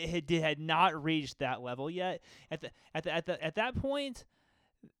 It had not reached that level yet. At that point,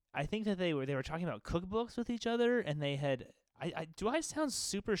 I think that they were talking about cookbooks with each other, and they had. Do I sound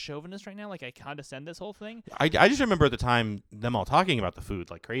super chauvinist right now? Like I condescend this whole thing? I just remember at the time them all talking about the food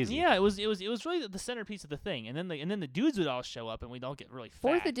like crazy. Yeah, it was really the centerpiece of the thing, and then the dudes would all show up, and we'd all get really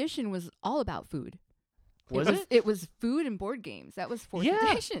fat. 4th edition was all about food. Was it? It was food and board games. That was 4th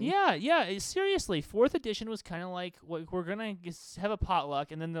edition. Yeah. Seriously, 4th edition was kind of like we're gonna have a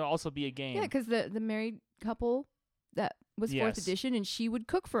potluck, and then there'll also be a game. Yeah, because the married couple that was 4th Yes. edition, and she would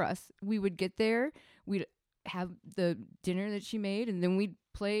cook for us. We would get there, we'd have the dinner that she made, and then we'd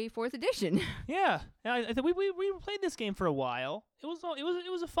play 4th edition. Yeah, I think we played this game for a while. It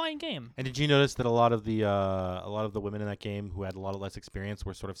was a fine game. And did you notice that a lot of the women in that game who had a lot of less experience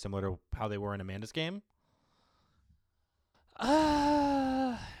were sort of similar to how they were in Amanda's game?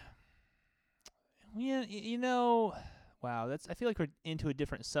 Yeah, wow, I feel like we're into a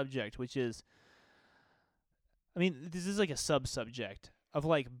different subject, which is, I mean, this is like a sub-subject of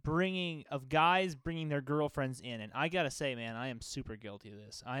like guys bringing their girlfriends in, and I gotta say, man, I am super guilty of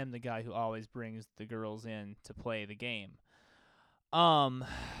this. I am the guy who always brings the girls in to play the game. And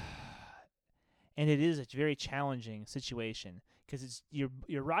it is a very challenging situation because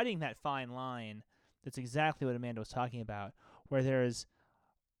you're riding that fine line. That's exactly what Amanda was talking about, where there's,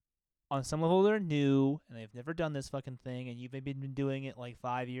 on some level, they're new and they've never done this fucking thing, and you've maybe been doing it like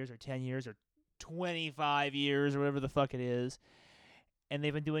 5 years or 10 years or 25 years or whatever the fuck it is, and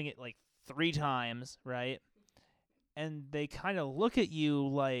they've been doing it like 3 times, right? And they kind of look at you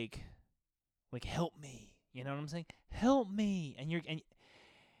like help me, you know what I'm saying? Help me, and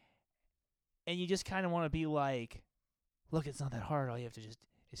you just kind of want to be like, look, it's not that hard. All you have to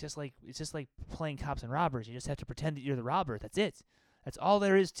it's just like playing cops and robbers. You just have to pretend that you're the robber. That's it. That's all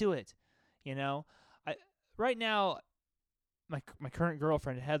there is to it, you know. Right now, my current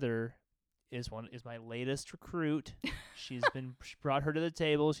girlfriend Heather is my latest recruit. She brought her to the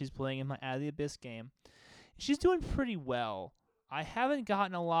table. She's playing in my Out of the Abyss game. She's doing pretty well. I haven't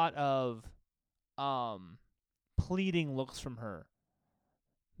gotten a lot of pleading looks from her.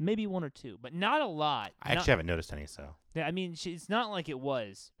 Maybe 1 or 2, but not a lot. I actually haven't noticed any. So yeah, I mean, it's not like it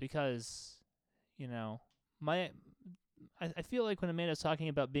was, because, I feel like when Amanda's talking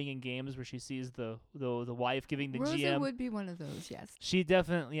about being in games where she sees the wife giving the Rosa GM, would be one of those, yes. she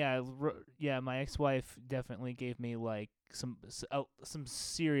definitely, my ex-wife definitely gave me like some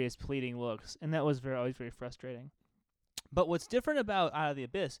serious pleading looks, and that was always very frustrating. But what's different about Out of the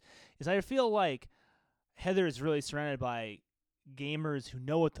Abyss is I feel like Heather is really surrounded by gamers who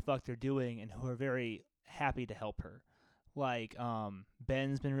know what the fuck they're doing and who are very happy to help her. Like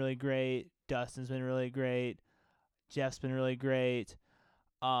Ben's been really great, Dustin's been really great, Jeff's been really great.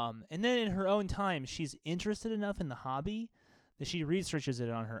 And then in her own time, she's interested enough in the hobby that she researches it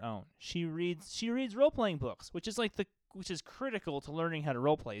on her own. She reads role-playing books, which is critical to learning how to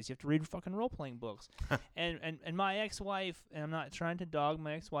role-play. Is you have to read fucking role-playing books. and my ex-wife, and I'm not trying to dog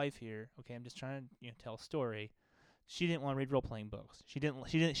my ex-wife here. Okay, I'm just trying to tell a story. She didn't want to read role-playing books. She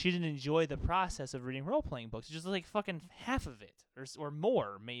didn't enjoy the process of reading role-playing books. Just like fucking half of it or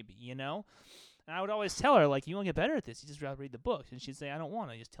more maybe, And I would always tell her, like, you want to get better at this, you just rather read the books. And she'd say, I don't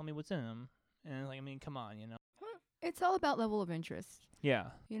want to. Just tell me what's in them. And like, I mean, come on, It's all about level of interest. Yeah.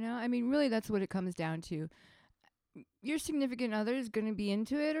 I mean, really, that's what it comes down to. Your significant other is going to be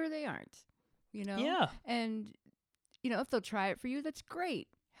into it or they aren't, Yeah. And, if they'll try it for you, that's great.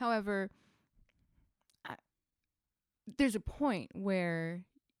 However, there's a point where,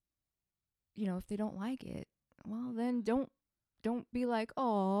 if they don't like it, well, then don't be like,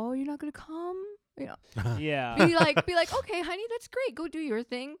 oh, you're not going to come? Yeah. Be like, okay, honey, that's great. Go do your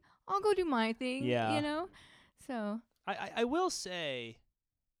thing. I'll go do my thing. Yeah. So I will say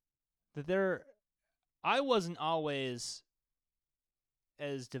that I wasn't always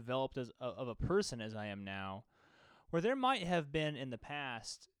as developed of a person as I am now, where there might have been in the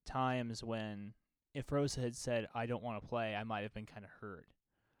past times when if Rosa had said, I don't want to play, I might have been kind of hurt.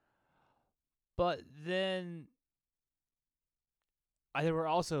 But then there were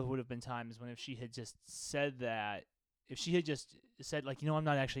also would have been times when if she had just said that, if she had just said, like, I'm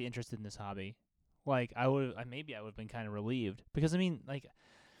not actually interested in this hobby, like, I would have been kind of relieved. Because, I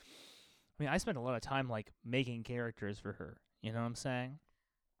spent a lot of time, like, making characters for her. You know what I'm saying?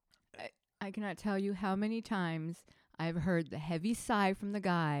 I cannot tell you how many times I've heard the heavy sigh from the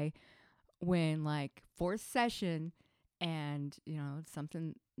guy when, like, 4th session and,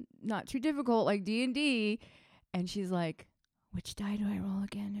 something not too difficult like D&D, and she's like, which die do I roll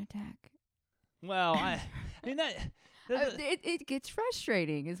again to attack? Well, I mean, it gets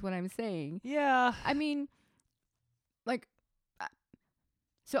frustrating is what I'm saying. Yeah. I mean, like,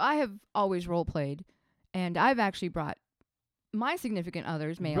 so I have always role-played, and I've actually brought my significant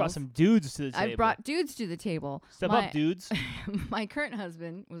others, males. You brought some dudes to the table. I've brought dudes to the table. Step up, dudes. My current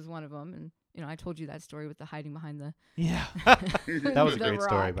husband was one of them, and I told you that story with the hiding behind the. Yeah. That was a the great rock.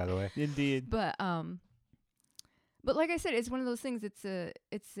 story, by the way. Indeed. But like I said, it's one of those things. It's a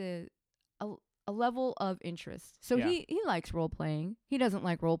level of interest. So Yeah. he likes role playing. He doesn't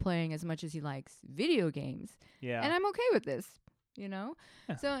like role playing as much as he likes video games. Yeah. And I'm okay with this, Yeah.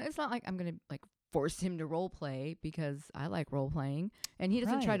 So it's not like I'm gonna like force him to role play because I like role playing, and he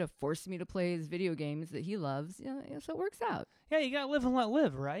doesn't try Right. to force me to play his video games that he loves. So it works out. Yeah, you gotta live and let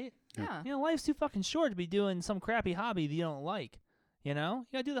live, right? Yeah. Life's too fucking short to be doing some crappy hobby that you don't like. You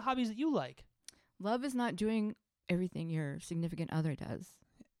gotta do the hobbies that you like. Love is not doing everything your significant other does.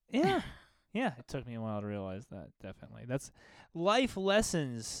 Yeah. Yeah, it took me a while to realize that. Definitely, that's life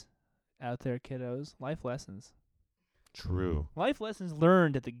lessons out there, kiddos. Life lessons. True. Life lessons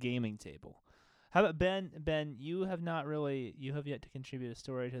learned at the gaming table. How about Ben? Ben, you have yet to contribute a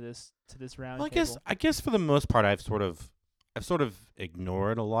story to this round Well, table. I guess for the most part, I've sort of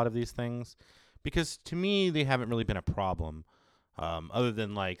ignored a lot of these things because to me they haven't really been a problem, other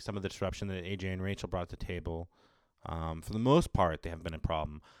than like some of the disruption that AJ and Rachel brought to the table. For the most part, they haven't been a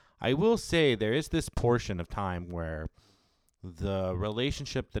problem. I will say there is this portion of time where the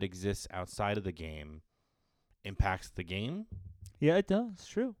relationship that exists outside of the game impacts the game, Yeah, it does. It's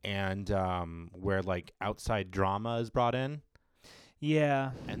true. and where like outside drama is brought in.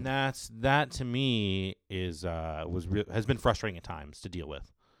 Yeah. And that to me is has been frustrating at times to deal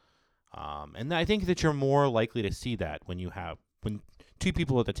with, and I think that you're more likely to see that when two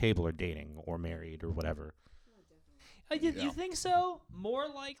people at the table are dating or married or whatever. You think so? More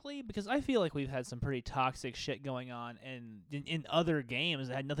likely? Because I feel like we've had some pretty toxic shit going on and in other games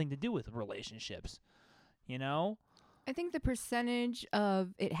that had nothing to do with relationships. You know? I think the percentage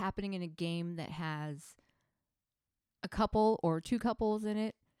of it happening in a game that has a couple or two couples in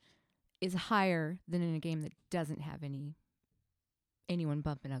it is higher than in a game that doesn't have anyone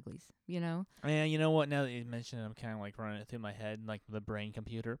bumping uglies, you know? And you know what? Now that you mention it, I'm kind of like running it through my head like the brain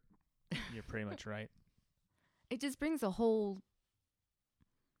computer. You're pretty much right. It just brings a whole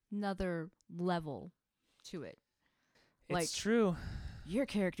another level to it. Like, It's true. your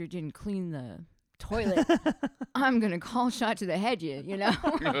character didn't clean the toilet. I'm going to call shot to the head you know?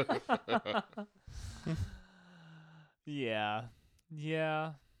 Yeah.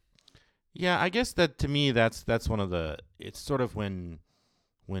 Yeah. Yeah, I guess that to me that's one of the, it's sort of when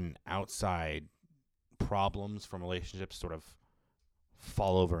outside problems from relationships sort of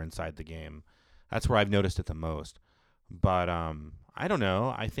fall over inside the game. That's where I've noticed it the most. But I don't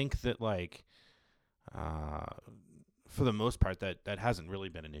know. I think that like for the most part that hasn't really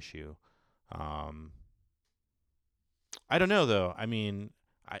been an issue. I don't know though. I mean,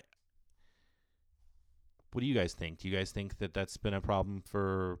 what do you guys think? Do you guys think that that's been a problem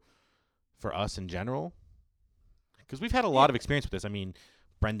for us in general? Because we've had a lot of experience with this. I mean,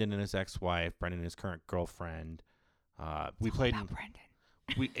 Brendan and his ex-wife, Brendan and his current girlfriend. We played in, Brendan.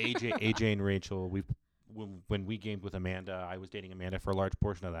 AJ and Rachel. When we gamed with Amanda, I was dating Amanda for a large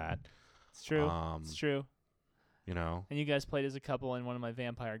portion of that. It's true. It's true. You know. And you guys played as a couple in one of my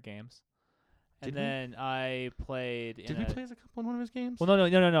vampire games. And Did we? then I played Did we play as a couple in one of his games? Well,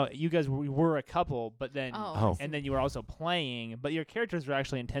 no. You guys we were a couple, but then Oh. and then you were also playing, but your characters were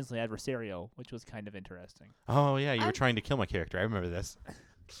actually intensely adversarial, which was kind of interesting. Oh yeah, you were I'm- trying to kill my character. I remember this.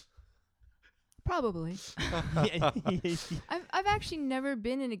 Probably. I've actually never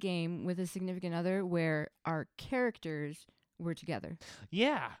been in a game with a significant other where our characters were together.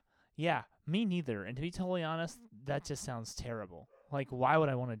 Yeah, me neither. And to be totally honest, that just sounds terrible. Like, why would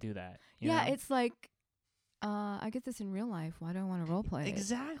I want to do that? You Yeah, know? it's like I get this in real life. Why do I want to role play it?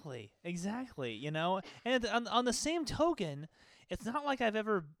 Exactly. You know, and on the same token, it's not like I've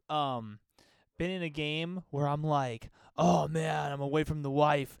ever been in a game where I'm like, oh man, I'm away from the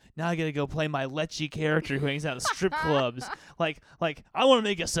wife. Now I gotta go play my lechy character who hangs out at strip clubs. Like I want to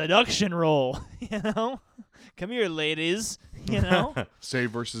make a seduction roll. You know, come here, ladies. You know,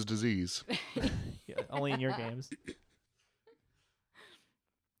 Save versus disease. Yeah, only in your games.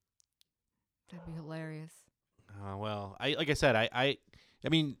 That'd be hilarious. Well, like I said, I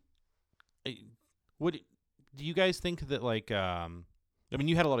mean, what do you guys think that like I mean,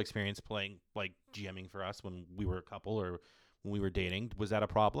 you had a lot of experience playing like GMing for us when we were a couple or when we were dating. Was that a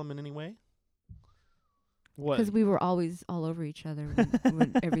problem in any way? What? Because we were always all over each other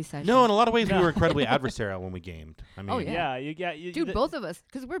when every session. No, in a lot of ways we No. were incredibly adversarial when we gamed. I mean, Oh, yeah. You Dude, both of us,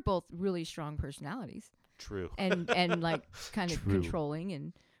 because we're both really strong personalities true. and like kind of True. controlling,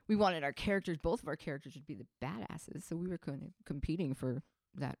 and we wanted our characters, both of our characters, would be the badasses. So we were kind of competing for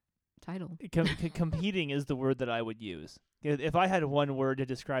that title. Competing is the word that I would use. If I had one word to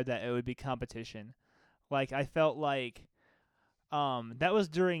describe that, it would be competition. Like, I felt like that was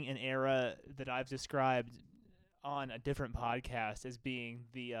during an era that I've described on a different podcast as being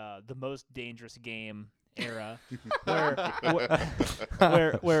the most dangerous game era, where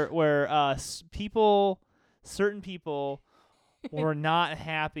certain people were not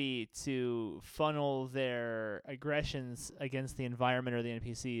happy to funnel their aggressions against the environment or the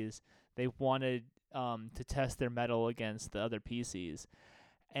NPCs. They wanted to test their mettle against the other PCs,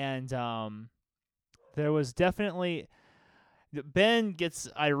 and there was definitely Ben gets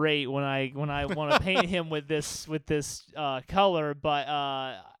irate when I want to paint him with this color, but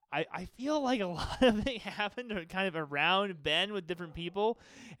I feel like a lot of it happened kind of around Ben with different people,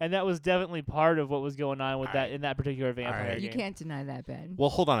 and that was definitely part of what was going on with that Alright. in that particular vampire Alright. You game. can't deny that, Ben. Well,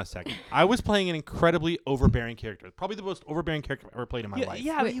 hold on a second. I was playing an incredibly overbearing character. Probably the most overbearing character I've ever played in my life.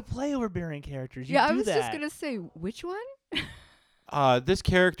 Yeah, but Wait. you play overbearing characters. You Yeah, I do was that. just gonna say which one. This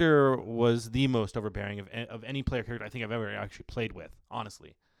character was the most overbearing of any player character I think I've ever actually played with,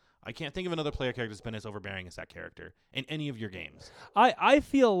 honestly. I can't think of another player character that's been as overbearing as that character in any of your games. I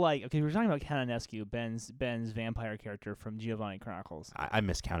feel like, okay, we're talking about Count Onescu, Ben's vampire character from Giovanni Chronicles. I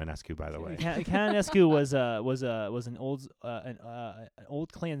miss Count Onescu, by the way. Count Onescu was an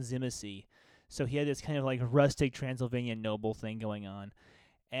old clan Zimissi, so he had this kind of like rustic Transylvanian noble thing going on,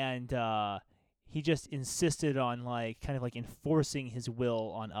 and he just insisted on like kind of like enforcing his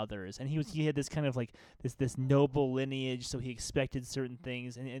will on others, and he had this kind of like this noble lineage, so he expected certain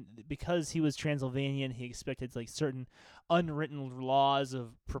things, and because he was Transylvanian, he expected like certain unwritten laws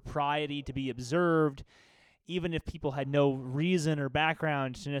of propriety to be observed, even if people had no reason or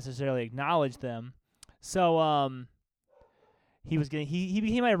background to necessarily acknowledge them. So he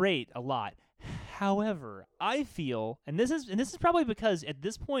became irate a lot. However, I feel, and this is probably because at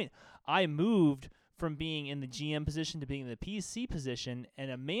this point I moved from being in the GM position to being in the PC position,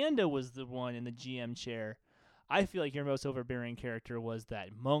 and Amanda was the one in the GM chair. I feel like your most overbearing character was that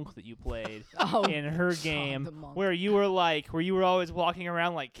monk that you played in her game, the monk. where you were always walking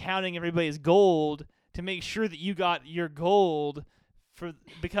around like counting everybody's gold to make sure that you got your gold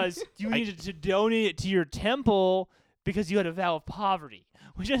because you needed to donate it to your temple because you had a vow of poverty.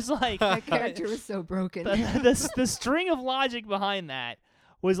 Which is like That character was so broken. the string of logic behind that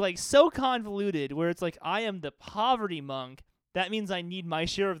was like so convoluted, where it's like, I am the poverty monk, that means I need my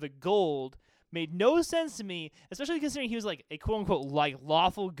share of the gold. Made no sense to me, especially considering he was like a quote unquote like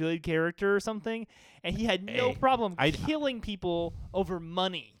lawful good character or something, and he had no problem killing people over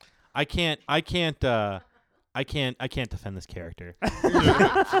money. I can't defend this character.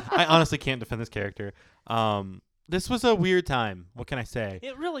 I honestly can't defend this character. This was a weird time. What can I say?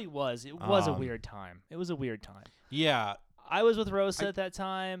 It really was. It was a weird time. It was a weird time. Yeah. I was with Rosa at that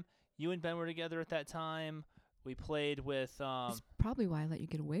time. You and Ben were together at that time. We played with. That's probably why I let you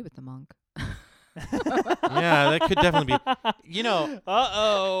get away with the monk. Yeah, that could definitely be. You know.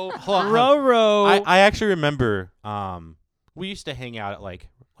 Uh-oh. Hold on. Roro. I actually remember. We used to hang out at like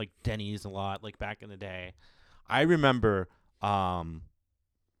Denny's a lot, like back in the day. I remember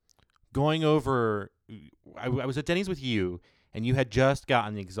going over. I was at Denny's with you, and you had just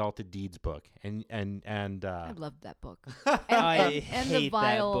gotten the Exalted Deeds book, and I loved that book. I and the hate that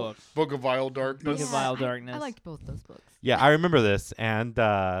vile book. Book of Vile Darkness. Book of Vile Darkness. I liked both those books. yeah, I remember this, and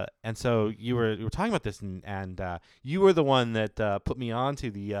so you were talking about this, and you were the one that put me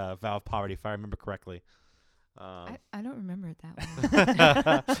onto the vow of poverty, if I remember correctly. I don't remember it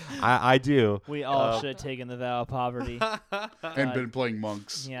that well. I do. We all should have taken the vow of poverty. And been playing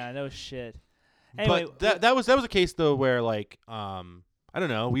monks. Yeah, no shit. Anyway, But that was a case though where like I don't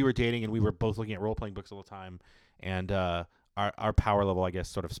know, we were dating and we were both looking at role playing books all the time, and our power level, I guess,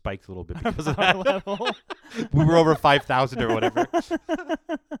 sort of spiked a little bit because of that. level. We were over 5,000 or whatever.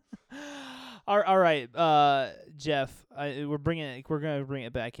 All right, Jeff. We're gonna bring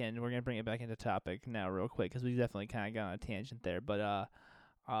it back in. We're gonna bring it back into topic now, real quick, because we definitely kind of got on a tangent there. But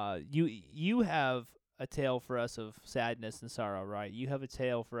you have a tale for us of sadness and sorrow, right? You have a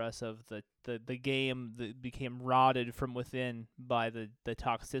tale for us of the game that became rotted from within by the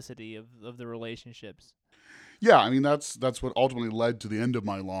toxicity of the relationships. Yeah, I mean that's what ultimately led to the end of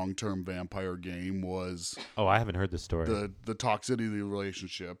my long-term vampire game was Oh, I haven't heard this story. the toxicity of the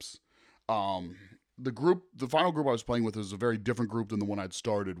relationships. The final group I was playing with was a very different group than the one I'd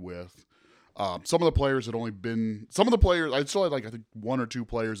started with. Some of the players had only been I still had like I think one or two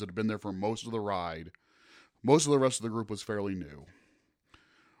players that had been there for most of the ride. Most of the rest of the group was fairly new.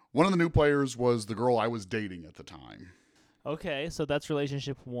 One of the new players was the girl I was dating at the time. Okay, so that's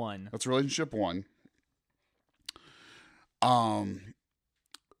relationship one. That's relationship one.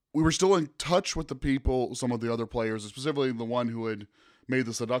 We were still in touch with the people, some of the other players, specifically the one who had made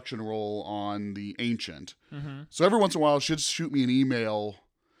the seduction roll on the Ancient. Mm-hmm. So every once in a while, she'd shoot me an email,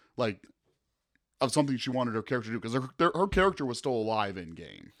 like, of something she wanted her character to do, because her character was still alive in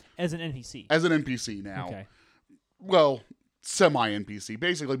game. As an NPC. As an NPC now. Okay. Well, semi-NPC.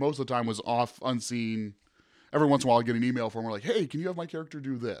 Basically, most of the time was off, unseen. Every once in a while, I'd get an email from her like, hey, can you have my character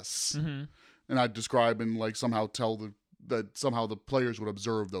do this? Mm-hmm. And I'd describe and like somehow tell that somehow the players would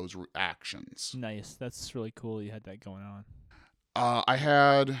observe those actions. Nice. That's really cool you had that going on. I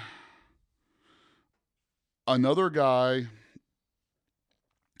had another guy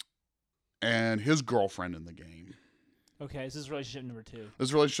and his girlfriend in the game. Okay, this is relationship number 2. This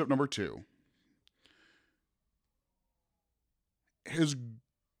is relationship number 2. His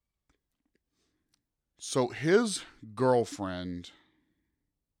girlfriend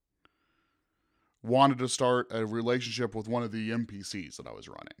wanted to start a relationship with one of the NPCs that I was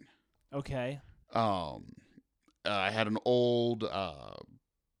running. Okay. I had an old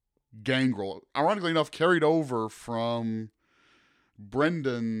gangrel, ironically enough, carried over from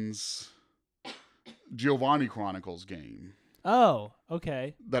Brendan's Giovanni Chronicles game. Oh,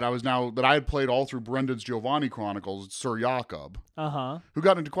 okay. That I had played all through Brendan's Giovanni Chronicles, Sir Jakob, Uh-huh. who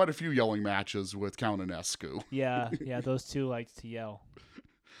got into quite a few yelling matches with Count Inescu. Yeah, those two like to yell.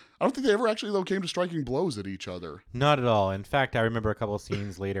 I don't think they ever actually, though, came to striking blows at each other. Not at all. In fact, I remember a couple of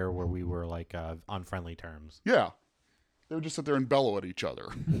scenes later where we were like on friendly terms. Yeah. They would just sit there and bellow at each other.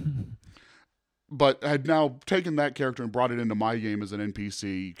 But I had now taken that character and brought it into my game as an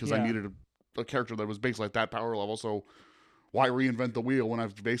NPC because I needed a character that was basically at that power level. So why reinvent the wheel when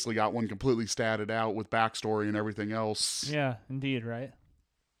I've basically got one completely statted out with backstory and everything else? Yeah, indeed, right?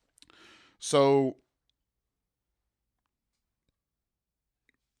 So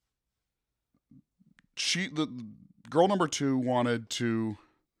the girl number 2 wanted to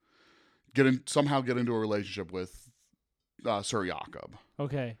somehow get into a relationship with Sir Jakob.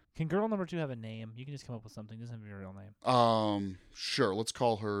 Okay. Can girl number 2 have a name? You can just come up with something. It doesn't have to be a real name. Sure. Let's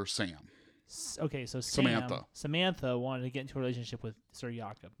call her Sam. Okay, so Samantha wanted to get into a relationship with Sir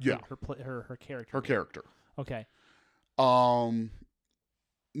Jakob. Yeah. Her character. Her character. Okay.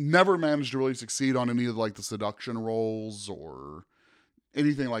 Never managed to really succeed on any of like the seduction roles or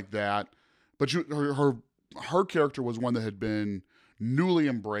anything like that. But her character was one that had been newly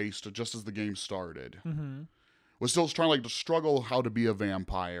embraced just as the game started. Mm-hmm. Was still trying to struggle how to be a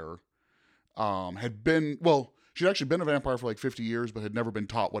vampire. She'd actually been a vampire for like 50 years, but had never been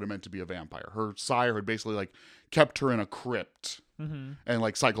taught what it meant to be a vampire. Her sire had basically like kept her in a crypt and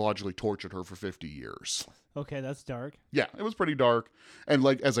like psychologically tortured her for 50 years. Okay, that's dark. Yeah, it was pretty dark. And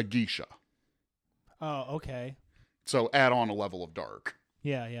like as a geisha. Oh, okay. So add on a level of dark.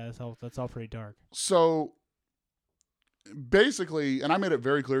 Yeah, that's all pretty dark. So basically, and I made it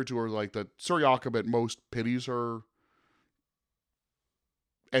very clear to her like that Sir Jakob at most pities her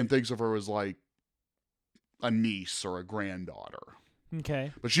and thinks of her as like a niece or a granddaughter.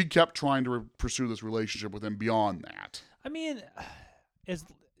 Okay. But she kept trying to pursue this relationship with him beyond that. I mean,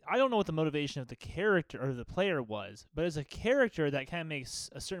 I don't know what the motivation of the character or the player was, but as a character, that kind of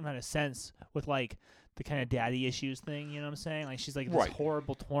makes a certain amount of sense with like the kind of daddy issues thing. You know what I'm saying? Like she's like this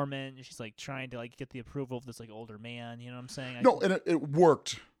horrible torment, and she's like trying to like get the approval of this like older man. You know what I'm saying? And it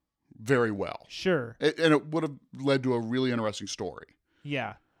worked very well. Sure. And it would have led to a really interesting story.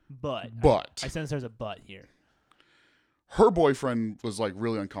 Yeah, but I sense there's a but here. Her boyfriend was like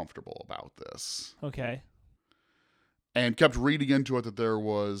really uncomfortable about this. Okay. And kept reading into it that there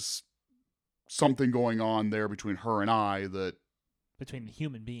was something going on there between her and I that between the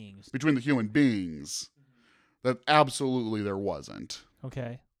human beings that absolutely there wasn't.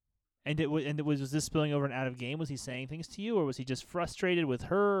 Okay. And was this spilling over and out of game? Was he saying things to you, or was he just frustrated with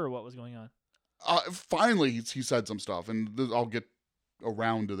her, or what was going on? Finally, he said some stuff, and I'll get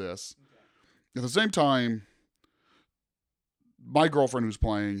around to this. Okay. At the same time, my girlfriend who's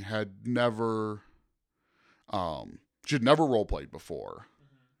playing had never role played before.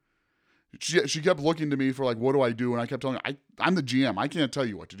 She kept looking to me for like, what do I do? And I kept telling her, I'm the GM. I can't tell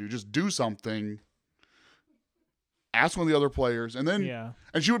you what to do. Just do something. Ask one of the other players. And then,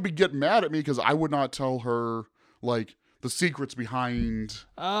 and she would get mad at me because I would not tell her like the secrets behind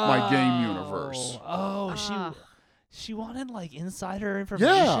my game universe. Oh, she wanted like insider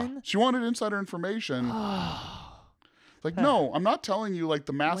information? Yeah, she wanted insider information. Like, no, I'm not telling you like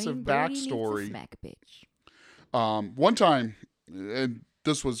the massive backstory. Smack bitch. One time, and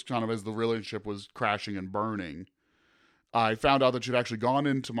this was kind of as the relationship was crashing and burning, I found out that she'd actually gone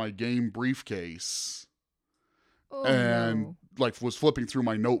into my game briefcase like was flipping through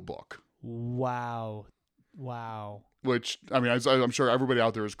my notebook. Wow. Which, I mean, I'm sure everybody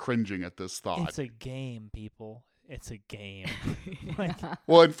out there is cringing at this thought. It's a game, people. It's a game.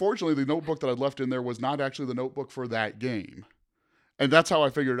 Well, unfortunately, the notebook that I'd left in there was not actually the notebook for that game. And that's how I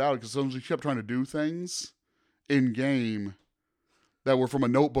figured it out, because sometimes she kept trying to do things in game that were from a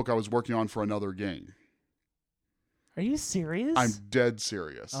notebook I was working on for another game. Are you serious? I'm dead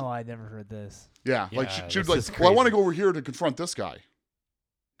serious. Oh, I never heard this. Yeah, like she would like, well, I want to go over here to confront this guy.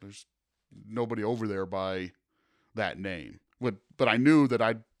 There's nobody over there by that name. But I knew that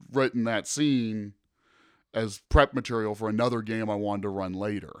I'd written that scene as prep material for another game I wanted to run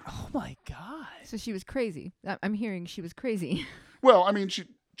later. Oh my god! So she was crazy. I'm hearing she was crazy. Well, I mean, she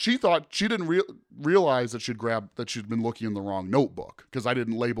she thought she didn't realize that she'd been looking in the wrong notebook because I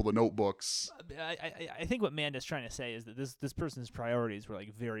didn't label the notebooks. I think what Amanda's trying to say is that this person's priorities were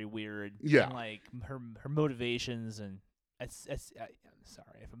like very weird. Yeah. And, like her motivations and I'm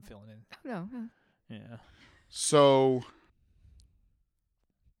sorry if I'm filling in. No. Yeah. So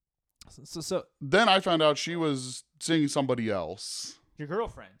So then I found out she was seeing somebody else. your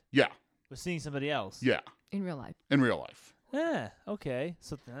girlfriend Yeah, was seeing somebody else. yeah, In real life. in real life. Yeah. Okay.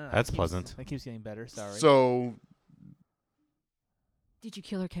 So That's pleasant. That keeps getting better. Sorry. So Did you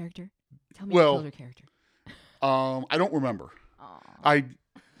kill her character? Tell me Well- you killed her character. I don't remember. Aw.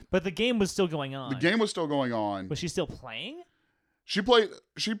 But the game was still going on. The game was still going on. Was she still playing? She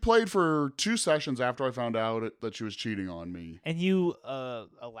played for 2 sessions after I found out that she was cheating on me. And you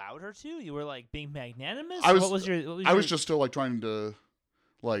allowed her to? You were like being magnanimous? I was- What was your? What was I was your- just still like trying to,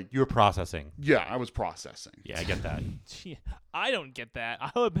 like, You were processing. yeah, I was processing. Yeah, I get that. Gee, I don't get that.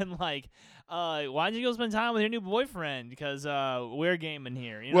 I would have been like, why don't you go spend time with your new boyfriend? Because we're gaming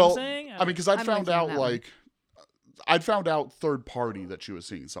here. You know Well, what I'm saying? I mean, because I'd I'm found with you on out that one. like, I'd found out third party that she was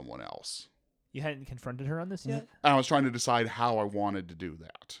seeing someone else, you hadn't confronted her on this yet? and I was trying to decide how I wanted to do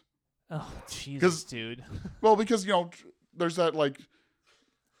that. Oh, Jesus, 'Cause- dude. Well, because there's that like,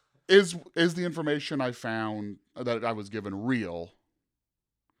 is the information I found that I was given real,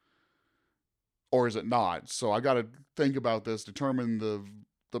 or is it not? So I got to think about this, determine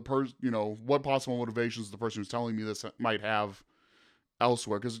the person, what possible motivations the person who's telling me this might have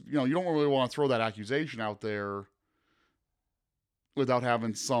elsewhere, because you don't really want to throw that accusation out there without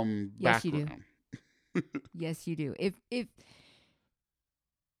having some Yes, you do. background. Yes, you do. If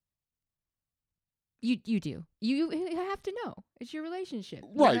you do, you have to know. It's your relationship,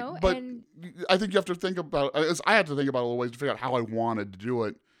 you Right, know? but and I think you have to think about. I had to think about ways to figure out how I wanted to do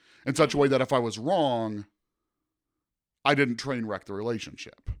it in such a way that if I was wrong, I didn't train wreck the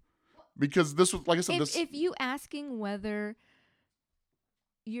relationship. Because this was, like I said, if you asking whether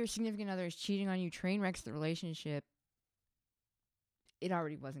your significant other is cheating on you train wrecks the relationship, it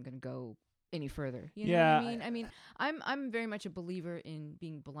already wasn't going to go any further. You know Yeah, what I mean? I'm very much a believer in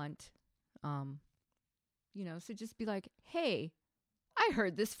being blunt. So just be like, hey, I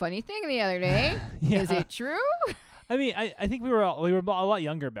heard this funny thing the other day. Yeah. Is it true? I mean, I think we were a lot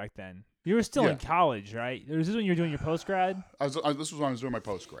younger back then. You were still in Yeah. college, right? Was this when you were doing your post grad? this was when I was doing my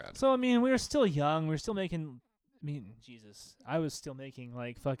post grad. So I mean, we were still young. We were still making. I mean, Jesus, I was still making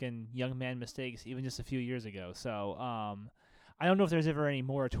like fucking young man mistakes even just a few years ago. So I don't know if there's ever any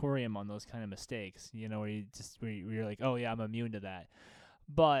moratorium on those kind of mistakes. Where you're like, oh yeah, I'm immune to that.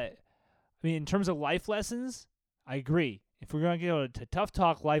 But I mean, in terms of life lessons, I agree. If we're gonna go to tough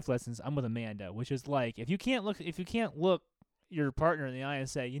talk life lessons, I'm with Amanda, which is like if you can't look your partner in the eye and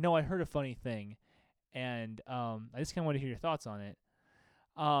say, I heard a funny thing, and I just kind of want to hear your thoughts on it.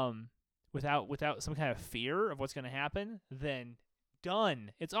 Without some kind of fear of what's gonna happen, then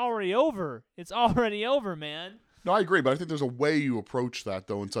done. It's already over. It's already over, man. No, I agree, but I think there's a way you approach that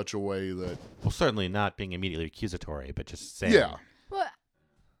though in such a way that Well, certainly not being immediately accusatory, but just saying. yeah. Well,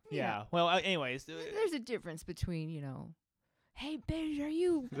 Yeah. Well, anyways, there's a difference between, hey, bitch, are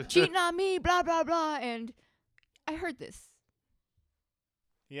you cheating on me? Blah, blah, blah. And I heard this.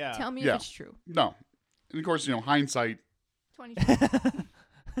 yeah. Tell me Yeah. if it's true. No. And of course, hindsight. 2020.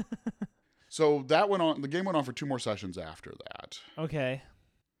 So that went on. The game went on for 2 more sessions after that. Okay.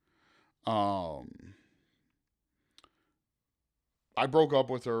 I broke up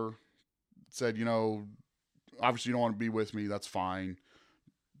with her. Said, obviously you don't want to be with me. That's fine.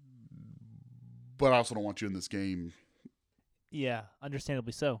 But I also don't want you in this game. Yeah.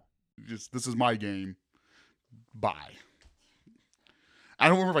 Understandably so. This is my game. Bye. I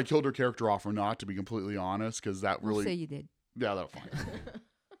don't remember if I killed her character off or not, to be completely honest, because that We'll really, say you did. yeah, that's fine.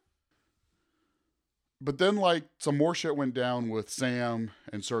 But then, some more shit went down with Sam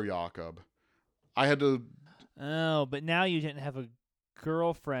and Sir Jakob. I had to, Oh, but now you didn't have a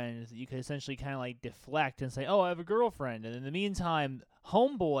girlfriend that you could essentially kind of like deflect and say, "Oh, I have a girlfriend," and in the meantime,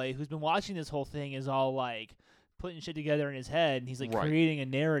 homeboy who's been watching this whole thing is all like putting shit together in his head, and he's like Right. creating a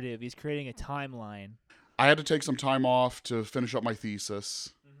narrative. He's creating a timeline. I had to take some time off to finish up my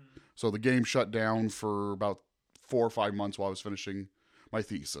thesis. So the game shut down for about 4 or 5 months while I was finishing my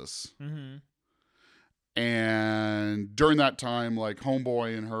thesis. Mm-hmm. And during that time,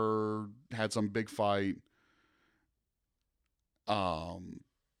 homeboy and her had some big fight. The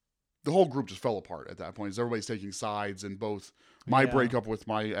whole group just fell apart at that point. As everybody's taking sides in both my Yeah. breakup with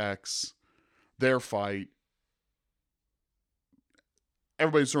my ex, their fight.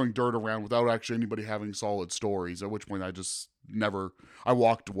 Everybody's throwing dirt around without actually anybody having solid stories. At which point, I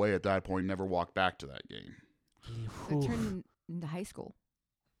walked away at that point. Never walked back to that game. So it turned into high school.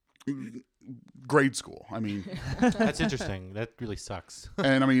 grade school. I mean, That's interesting. That really sucks.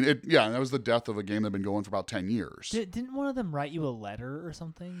 and I mean, that was the death of a game that had been going for about 10 years. Didn't one of them write you a letter or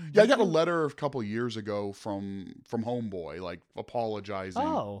something? Yeah, I got a letter a couple years ago from Homeboy, like apologizing,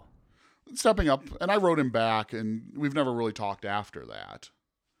 Oh. stepping up, and I wrote him back, and we've never really talked after that.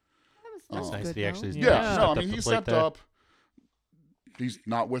 That's Oh. nice good, that he actually though. Yeah. No, I stepped mean, up he to stepped plate there. up. He's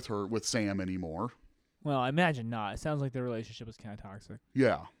not with Sam anymore. Well, I imagine not. It sounds like their relationship was kind of toxic.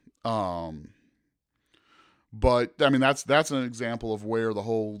 Yeah. But I mean, that's an example of where the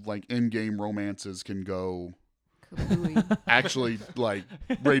whole like in-game romances can go Kabooey. actually like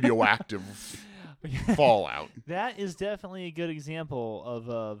radioactive fallout. That is definitely a good example of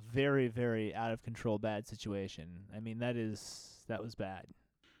a very, very out of control bad situation. I mean, that was bad.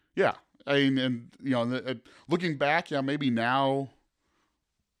 Yeah. I mean, and you know, looking back, yeah, maybe now,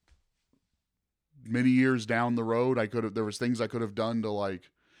 many years down the road, there was things I could have done to like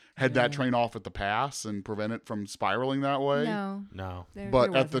head that Yeah. train off at the pass and prevent it from spiraling that way. No. No.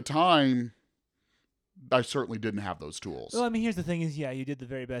 But there at the wasn't. time, I certainly didn't have those tools. Well, I mean, here's the thing: is you did the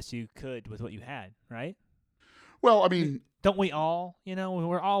very best you could with what you had, right? Well, I mean, Don't we all? You know,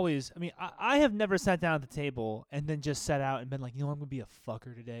 we're always. I mean, I have never sat down at the table and then just sat out and been like, I'm gonna be a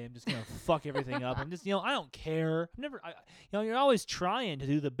fucker today. I'm just gonna fuck everything up. I'm just, I don't care. You're always trying to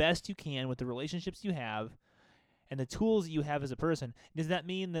do the best you can with the relationships you have and the tools that you have as a person. Does that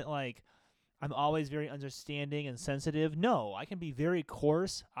mean that like I'm always very understanding and sensitive? No, I can be very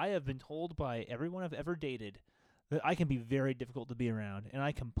coarse. I have been told by everyone I've ever dated that I can be very difficult to be around, and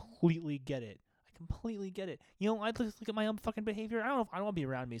I completely get it. Completely get it. I look at my own fucking behavior. I don't want to be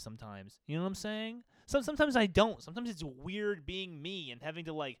around me sometimes. You know what I'm saying? Sometimes I don't. Sometimes it's weird being me and having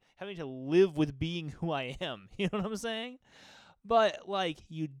to live with being who I am. You know what I'm saying? But like,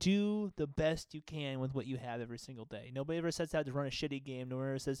 you do the best you can with what you have every single day. Nobody ever sets out to run a shitty game. Nobody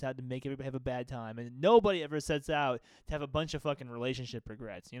ever sets out to make everybody have a bad time, and nobody ever sets out to have a bunch of fucking relationship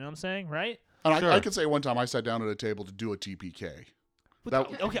regrets. You know what I'm saying? Right? and Sure. I could say one time I sat down at a table to do a TPK.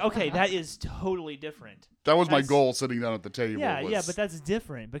 That- Okay, that is totally different. That was my That's- goal sitting down at the table. Yeah, but that's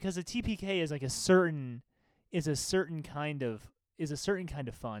different because a TPK is like a certain kind of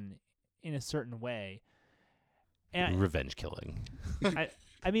fun in a certain way. And Revenge killing.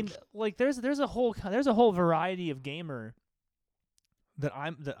 I mean, like there's a whole variety of gamer that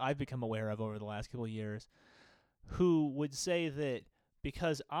I've become aware of over the last couple of years who would say that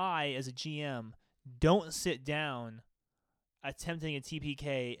because I as a GM don't sit down attempting a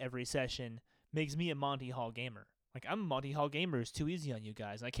TPK every session makes me a Monty Hall gamer. Like, I'm a Monty Hall gamer. It's too easy on you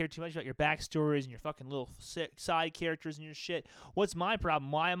guys. And I care too much about your backstories and your fucking little side characters and your shit. What's my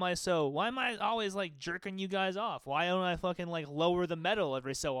problem? Why am I always, like, jerking you guys off? Why don't I fucking, like, lower the metal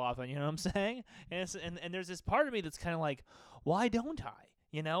every so often? You know what I'm saying? And there's this part of me that's kind of like, why don't I?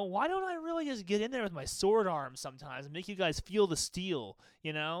 You know? Why don't I really just get in there with my sword arm sometimes and make you guys feel the steel?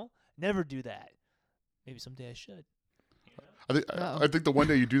 You know? Never do that. Maybe someday I should. I think the one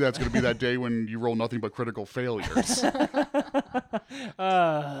day you do that's going to be that day when you roll nothing but critical failures. And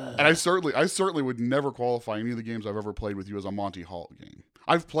I certainly would never qualify any of the games I've ever played with you as a Monty Hall game.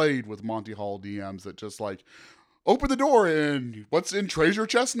 I've played with Monty Hall DMs that just like open the door and what's in treasure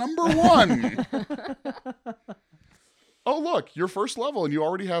chest number 1? Oh look, your first level and you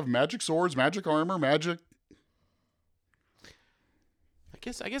already have magic swords, magic armor, magic. I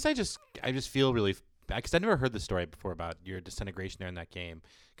guess I just feel really bad because I never heard the story before about your disintegration there in that game.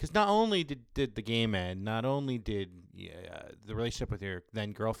 Because not only did the game end, not only did the relationship with your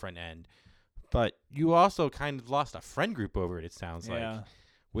then girlfriend end, but you also kind of lost a friend group over it. It sounds like,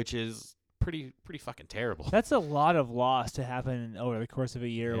 which is pretty fucking terrible. That's a lot of loss to happen over the course of a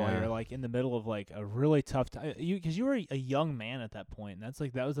year while Yeah. you're like in the middle of like a really tough time. Because you were a young man at that point, and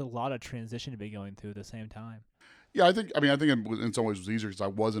that was a lot of transition to be going through at the same time. Yeah, I think in some ways it was easier because I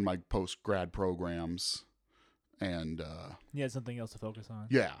was in my post-grad programs and You had something else to focus on.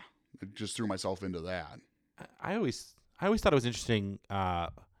 yeah, I just threw myself into that. I always thought it was interesting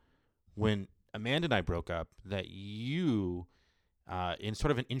when Amanda and I broke up that you, in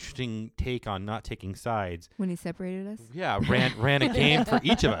sort of an interesting take on not taking sides, When he separated us? ran a game for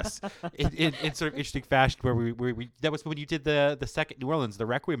each of us in sort of interesting fashion where we that was when you did the second New Orleans, the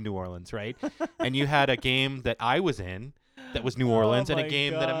Requiem New Orleans, right? And you had a game that I was in that was New Orleans and a my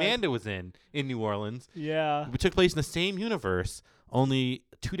game that God. Amanda was in New Orleans. Yeah. We took place in the same universe, only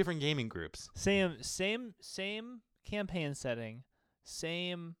two different gaming groups. Same campaign setting,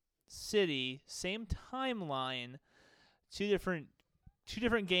 same city, same timeline, two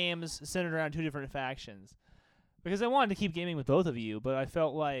different games centered around two different factions. Because I wanted to keep gaming with both of you, but I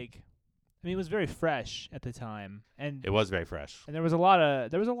felt like I mean, it was very fresh at the time, and It was very fresh. there was a lot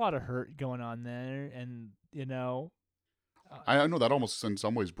of hurt going on there, and I know that almost in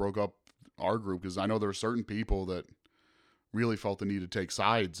some ways broke up our group because I know there are certain people that really felt the need to take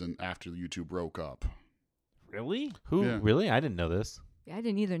sides and after you two broke up. really. Who Yeah. really? I didn't know this. Yeah, I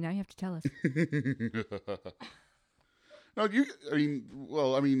didn't either. Now you have to tell us. No,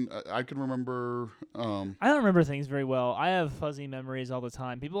 I can remember. I don't remember things very well. I have fuzzy memories all the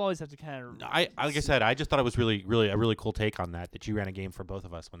time. People always have to kind of. Like I said, I just thought it was really a really cool take on that you ran a game for both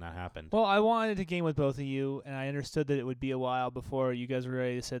of us when that happened. Well, I wanted to game with both of you, and I understood that it would be a while before you guys were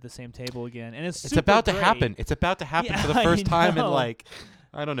ready to sit at the same table again. And it's It's super about to great. happen. It's about to happen Yeah, for the first I time in know. like,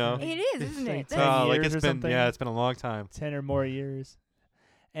 I don't know. It is, isn't like it? 10 That's- Like years it's or been something. it's been a long time. 10 or more years.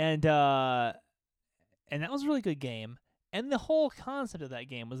 And that was a really good game. And the whole concept of that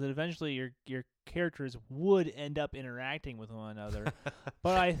game was that eventually your characters would end up interacting with one another.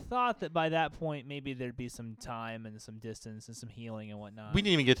 But I thought that by that point maybe there'd be some time and some distance and some healing and whatnot. We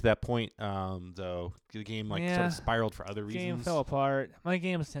didn't even get to that point, though. The game sort Yeah. of spiraled for other The game reasons. fell apart. My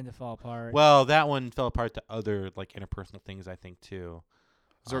games tend to fall apart. Well, that one fell apart to other like interpersonal things, I think too.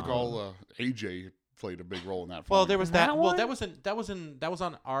 As I recall, AJ played a big role in that. for Well, me. there was That that. Well, one? that was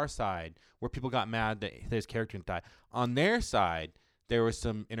on our side where people got mad that his character didn't die. On their side, there was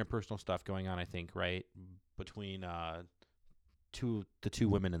some interpersonal stuff going on. I think right between the two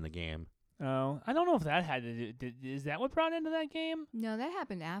women in the game. Oh, I don't know if that had to do. Is that what brought into that game? No, that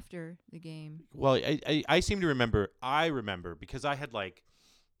happened after the game. Well, I seem to remember. I remember because I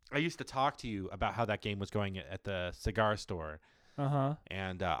used to talk to you about how that game was going at the cigar store,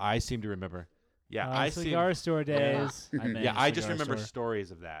 and I seem to remember. Yeah, I seem. cigar store days. Yeah, I just remember stories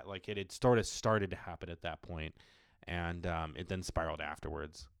of that. Like it had sort of started to happen at that point, and it then spiraled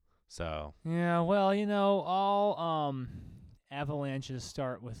afterwards. So Yeah, well, all avalanches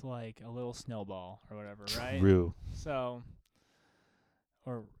start with like a little snowball or whatever, right? true. So,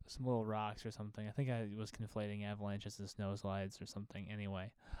 or some little rocks or something. I think I was conflating avalanches and snow slides or something.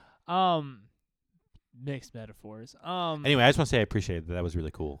 Anyway, mixed metaphors. Anyway, I just want to say I appreciate that. That was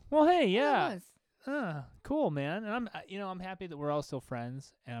really cool. Well, hey, Yeah, yeah. it was. Cool, man. And I'm happy that we're all still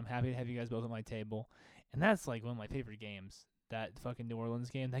friends, and I'm happy to have you guys both at my table. And that's like one of my favorite games. That fucking New Orleans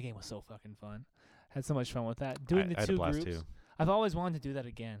game. That game was so fucking fun. Had so much fun with that. Doing I the had a two blast groups. too. I've always wanted to do that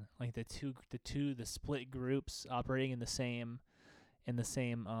again. Like the split groups operating in the same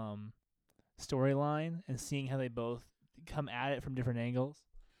storyline and seeing how they both come at it from different angles.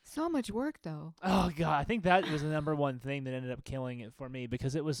 So much work, though. Oh god, I think that was the number one thing that ended up killing it for me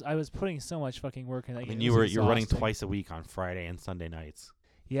because I was putting so much fucking work in that I game. mean, It you was were running exhausting. twice a week on Friday and Sunday nights.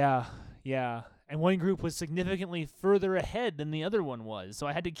 Yeah. And one group was significantly further ahead than the other one was. So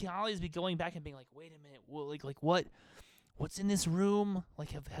I had to always be going back and being like, wait a minute, well, like what's in this room? Like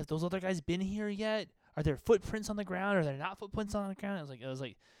have those other guys been here yet? Are there footprints on the ground? Are there not footprints on the ground?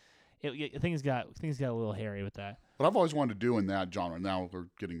 Things got a little hairy with that. What I've always wanted to do in that genre. Now we're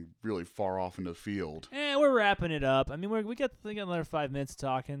getting really far off into the field. We're wrapping it up. I mean, we got another 5 minutes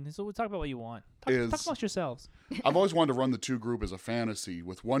talking, so we'll talk about what you want. Talk amongst yourselves. I've always wanted to run the two group as a fantasy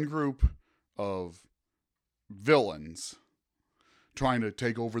with one group of villains trying to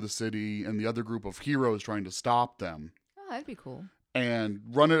take over the city and the other group of heroes trying to stop them. Oh, that'd be cool. And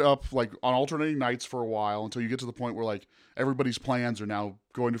run it up like on alternating nights for a while until you get to the point where like everybody's plans are now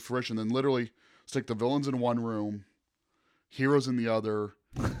going to fruition. Then literally stick the villains in one room, heroes in the other.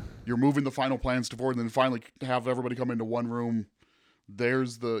 You're moving the final plans forward, and then finally have everybody come into one room.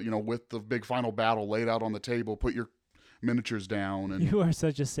 There's with the big final battle laid out on the table. Put your miniatures down, and You are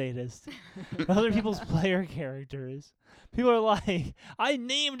such a sadist. Other people's player characters. People are like, I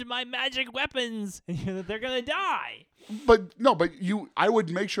named my magic weapons, and they're gonna die. but I would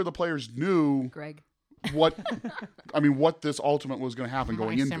make sure the players knew Greg. what this ultimate was going to happen My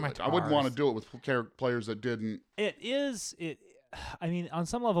going into it. I wouldn't want to scimitars. do it with players that didn't. I mean, on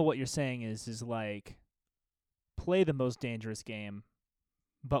some level, what you're saying is like, play the most dangerous game,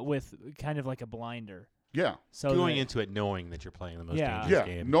 but with kind of like a blinder. Yeah, So Going that- into it knowing that you're playing the most Yeah. dangerous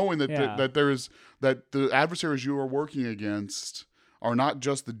yeah. game. Knowing that Yeah. that the adversaries you are working against are not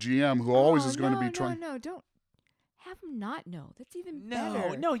just the GM who always is going to be trying. No, don't have them not know. That's even no,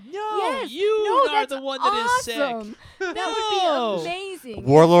 better. no, Yes, you no, are that's the one that is sick. awesome. That No. would be amazing.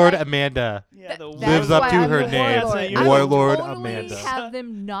 Warlord It's like- Amanda. Yeah, Th- Lives that's up why to I'm her the name. Warlord. That's I would Warlord totally Amanda. have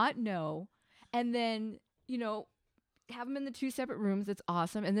them not know, and then have them in the two separate rooms. It's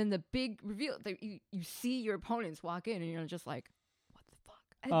awesome. And then the big reveal that you see your opponents walk in, and you're just like, what the fuck?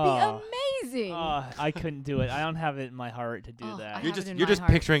 It'd Aw. be amazing. I couldn't do it. I don't have it in my heart to do Oh, that. I You're have it just in you're my just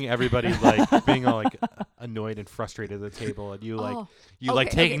heart. picturing everybody like being all like annoyed and frustrated at the table, and you like Oh, like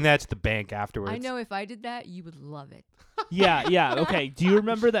okay, taking okay. that to the bank afterwards. I know if I did that, you would love it. Yeah. Okay. Do you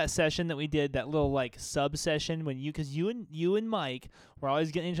remember that session that we did, that little like sub session when because you and Mike were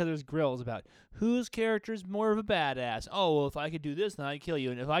always getting each other's grills about whose character's more of a badass. Oh, well, if I could do this, then I'd kill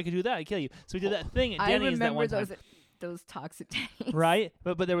you, and if I could do that, I'd kill you. So we did that thing at I Denny's that remember one time. those toxic days. Right?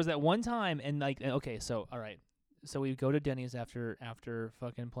 But there was that one time, and like, okay, so all right, so we go to Denny's after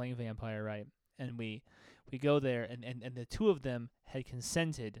fucking playing vampire, right? And we go there, and the two of them had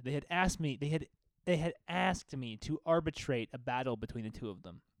consented. They had asked me. They had asked me to arbitrate a battle between the two of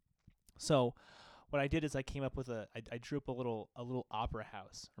them. So what I did is I came up with I drew up a little opera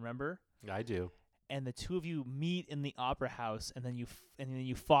house. Remember? I do. And the two of you meet in the opera house, and then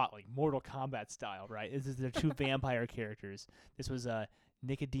you fought like Mortal Kombat style, right? This is their two vampire characters. This was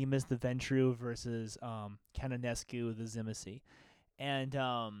Nicodemus the Ventru versus Canonescu the Zimissi, and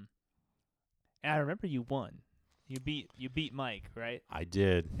I remember you won. You beat Mike, right? I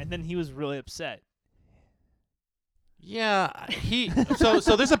did. And then he was really upset. Yeah,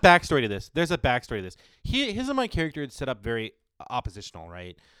 so there's a backstory to this. His and my character had set up very oppositional,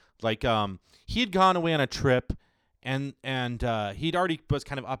 right? Like he had gone away on a trip, and he'd already was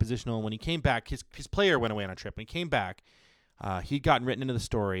kind of oppositional. When he came back, his player went away on a trip. When he came back, he'd gotten written into the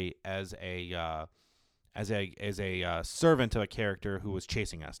story as a servant of a character who was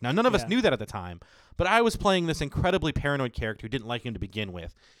chasing us. Now, none of us Yeah. knew that at the time, but I was playing this incredibly paranoid character who didn't like him to begin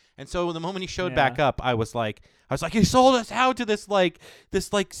with. And so the moment he showed back Yeah. up, I was like, he sold us out to this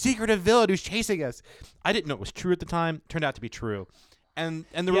secretive villain who's chasing us. I didn't know it was true at the time. Turned out to be true. And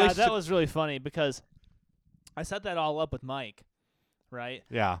the Yeah, relationship. that was really funny because I set that all up with Mike, right?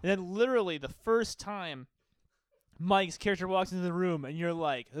 Yeah. And then literally the first time Mike's character walks into the room, and you're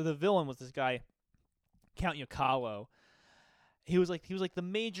like, the villain was this guy, Count Yocalo. He was like the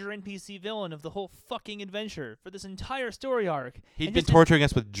major NPC villain of the whole fucking adventure for this entire story arc. He'd And been just torturing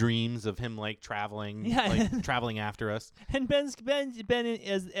us with dreams of him like traveling, Yeah. traveling after us. And Ben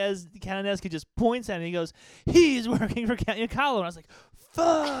as Canonescu just points at him, and he goes, "He's working for Count Yocalo." And I was like,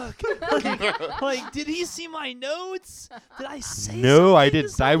 "Fuck!" like, did he see my notes? Did I say No, I something to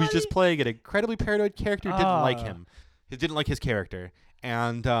didn't. I was just somebody? playing an incredibly paranoid character who didn't like Ah. him. He didn't like his character,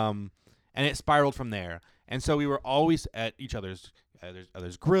 and it spiraled from there. And so we were always at each other's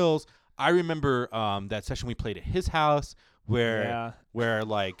grills. I remember that session we played at his house where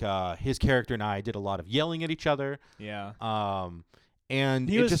his character and I did a lot of yelling at each other. Yeah. And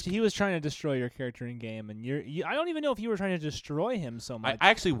He it was trying to destroy your character in game, and I don't even know if you were trying to destroy him so I much.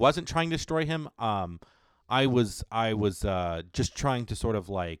 actually wasn't trying to destroy him. I was just trying to sort of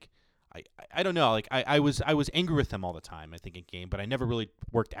like I don't know, like I was angry with him all the time, I think, in game, but I never really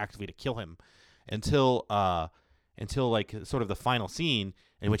worked actively to kill him until like sort of the final scene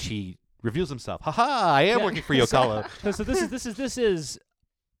in which he reveals himself. Haha, I am Yeah. working for Yocalo. so this is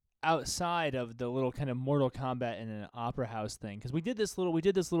outside of the little kind of Mortal Kombat in an opera house thing, because we did this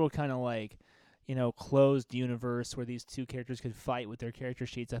little kind of like, closed universe where these two characters could fight with their character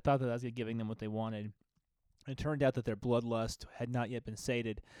sheets. I thought that was giving them what they wanted. It turned out that their bloodlust had not yet been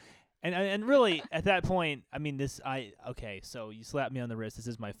sated. And really, at that point, I mean, so you slapped me on the wrist. This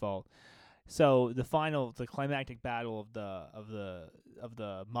is my fault. So the climactic battle of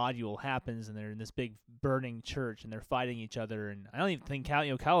the module happens, and they're in this big burning church, and they're fighting each other. And I don't even think Count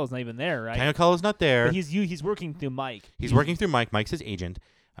Yocalo's not even there, right? Count Yocalo's not there. But he's working through Mike. He's working through Mike. Mike's his agent.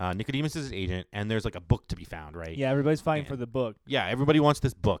 Nicodemus is his agent, and there's like a book to be found, right? Yeah, everybody's fighting And- for the book. Yeah, everybody wants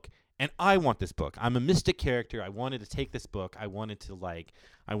this book, and I want this book. I'm a mystic character. I wanted to take this book. I wanted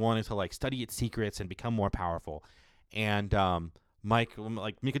to study its secrets and become more powerful. And Mike,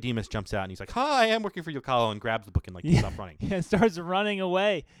 like Nicodemus, jumps out and he's like, "Hi, I am working for Yocalo," and grabs the book and like takes off running. Yeah, and starts running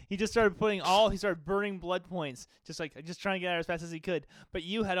away. He just started he started burning blood points, just trying to get out as fast as he could. But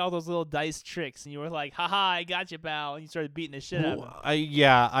you had all those little dice tricks, and you were like, "Haha, I got you, pal!" And you started beating the shit out of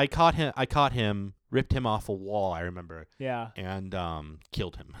him. I caught him, ripped him off a wall. I remember, Yeah. and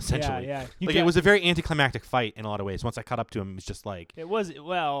killed him essentially. Yeah. It was a very anticlimactic fight in a lot of ways. Once I caught up to him, it was just like. It was,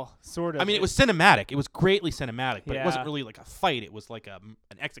 well, sort of. I mean, it was cinematic. It was greatly cinematic, but it wasn't Yeah. really like a fight. It was like an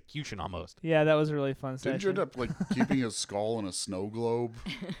execution almost. Yeah, that was a really fun session. Didn't you end up like keeping his skull in a snow globe?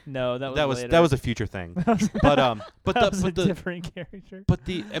 No, that was later. That was a future thing. but that was a the different character. but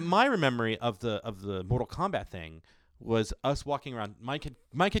my memory of the Mortal Kombat thing was us walking around. Mike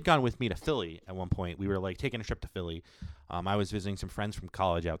had gone with me to Philly at one point. We were like taking a trip to Philly. I was visiting some friends from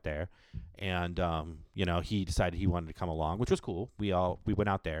college out there, and he decided he wanted to come along, which was cool. We went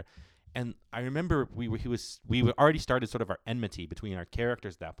out there, And I remember we already started sort of our enmity between our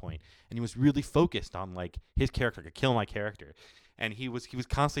characters at that point, and he was really focused on like his character could kill my character, and he was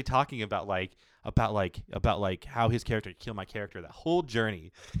constantly talking about how his character could kill my character that whole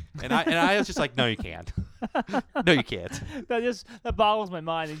journey, and I was just like, no, you can't, no, you can't. That boggles my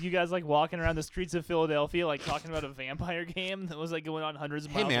mind. And you guys like walking around the streets of Philadelphia, like talking about a vampire game that was like going on hundreds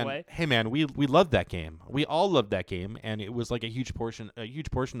of miles away. Hey man, we loved that game. We all loved that game, and it was like a huge portion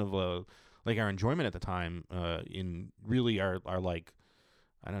of like our enjoyment at the time. In really our like,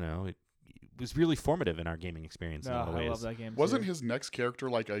 I don't know, it was really formative in our gaming experience in a lot of ways. I love that game. Wasn't too. his next character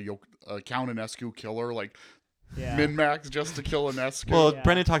like a Count Inescu killer, like Yeah. min-max just to kill Inescu? Well, Yeah.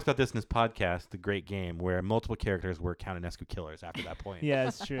 Brendan talks about this in his podcast, The Great Game, where multiple characters were Count Inescu killers after that point. Yeah,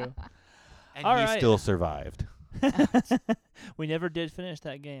 it's true. And All he right. still survived. We never did finish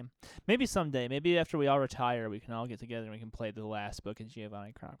that game. Maybe someday. Maybe after we all retire, we can all get together and we can play the last book in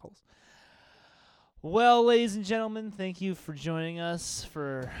Giovanni Chronicles. Well, ladies and gentlemen, thank you for joining us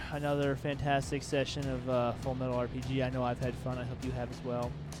for another fantastic session of Full Metal RPG. I know I've had fun. I hope you have as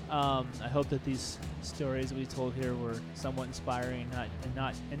well. I hope that these stories that we told here were somewhat inspiring,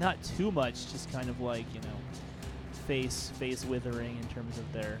 and not too much, just kind of like, you know, face withering in terms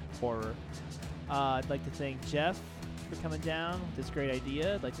of their horror. I'd like to thank Jeff for coming down with this great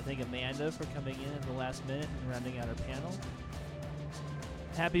idea. I'd like to thank Amanda for coming in at the last minute and rounding out our panel.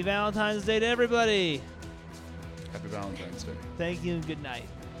 Happy Valentine's Day to everybody. Happy Valentine's Day. Thank you and good night.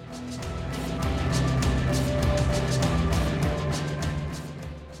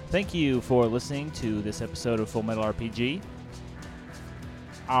 Thank you for listening to this episode of Full Metal RPG.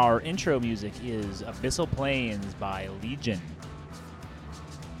 Our intro music is Abyssal Plains by Legion.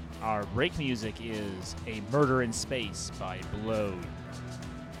 Our break music is A Murder in Space by Blowed.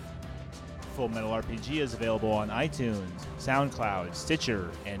 Full Metal RPG is available on iTunes, SoundCloud, Stitcher,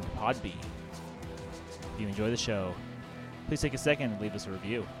 and Podbean. If you enjoy the show, please take a second and leave us a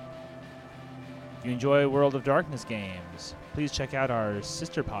review. If you enjoy World of Darkness games, please check out our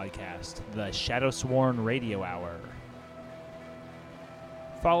sister podcast, the Shadowsworn Radio Hour.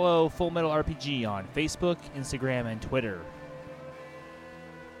 Follow Full Metal RPG on Facebook, Instagram, and Twitter.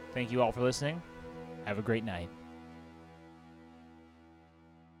 Thank you all for listening. Have a great night.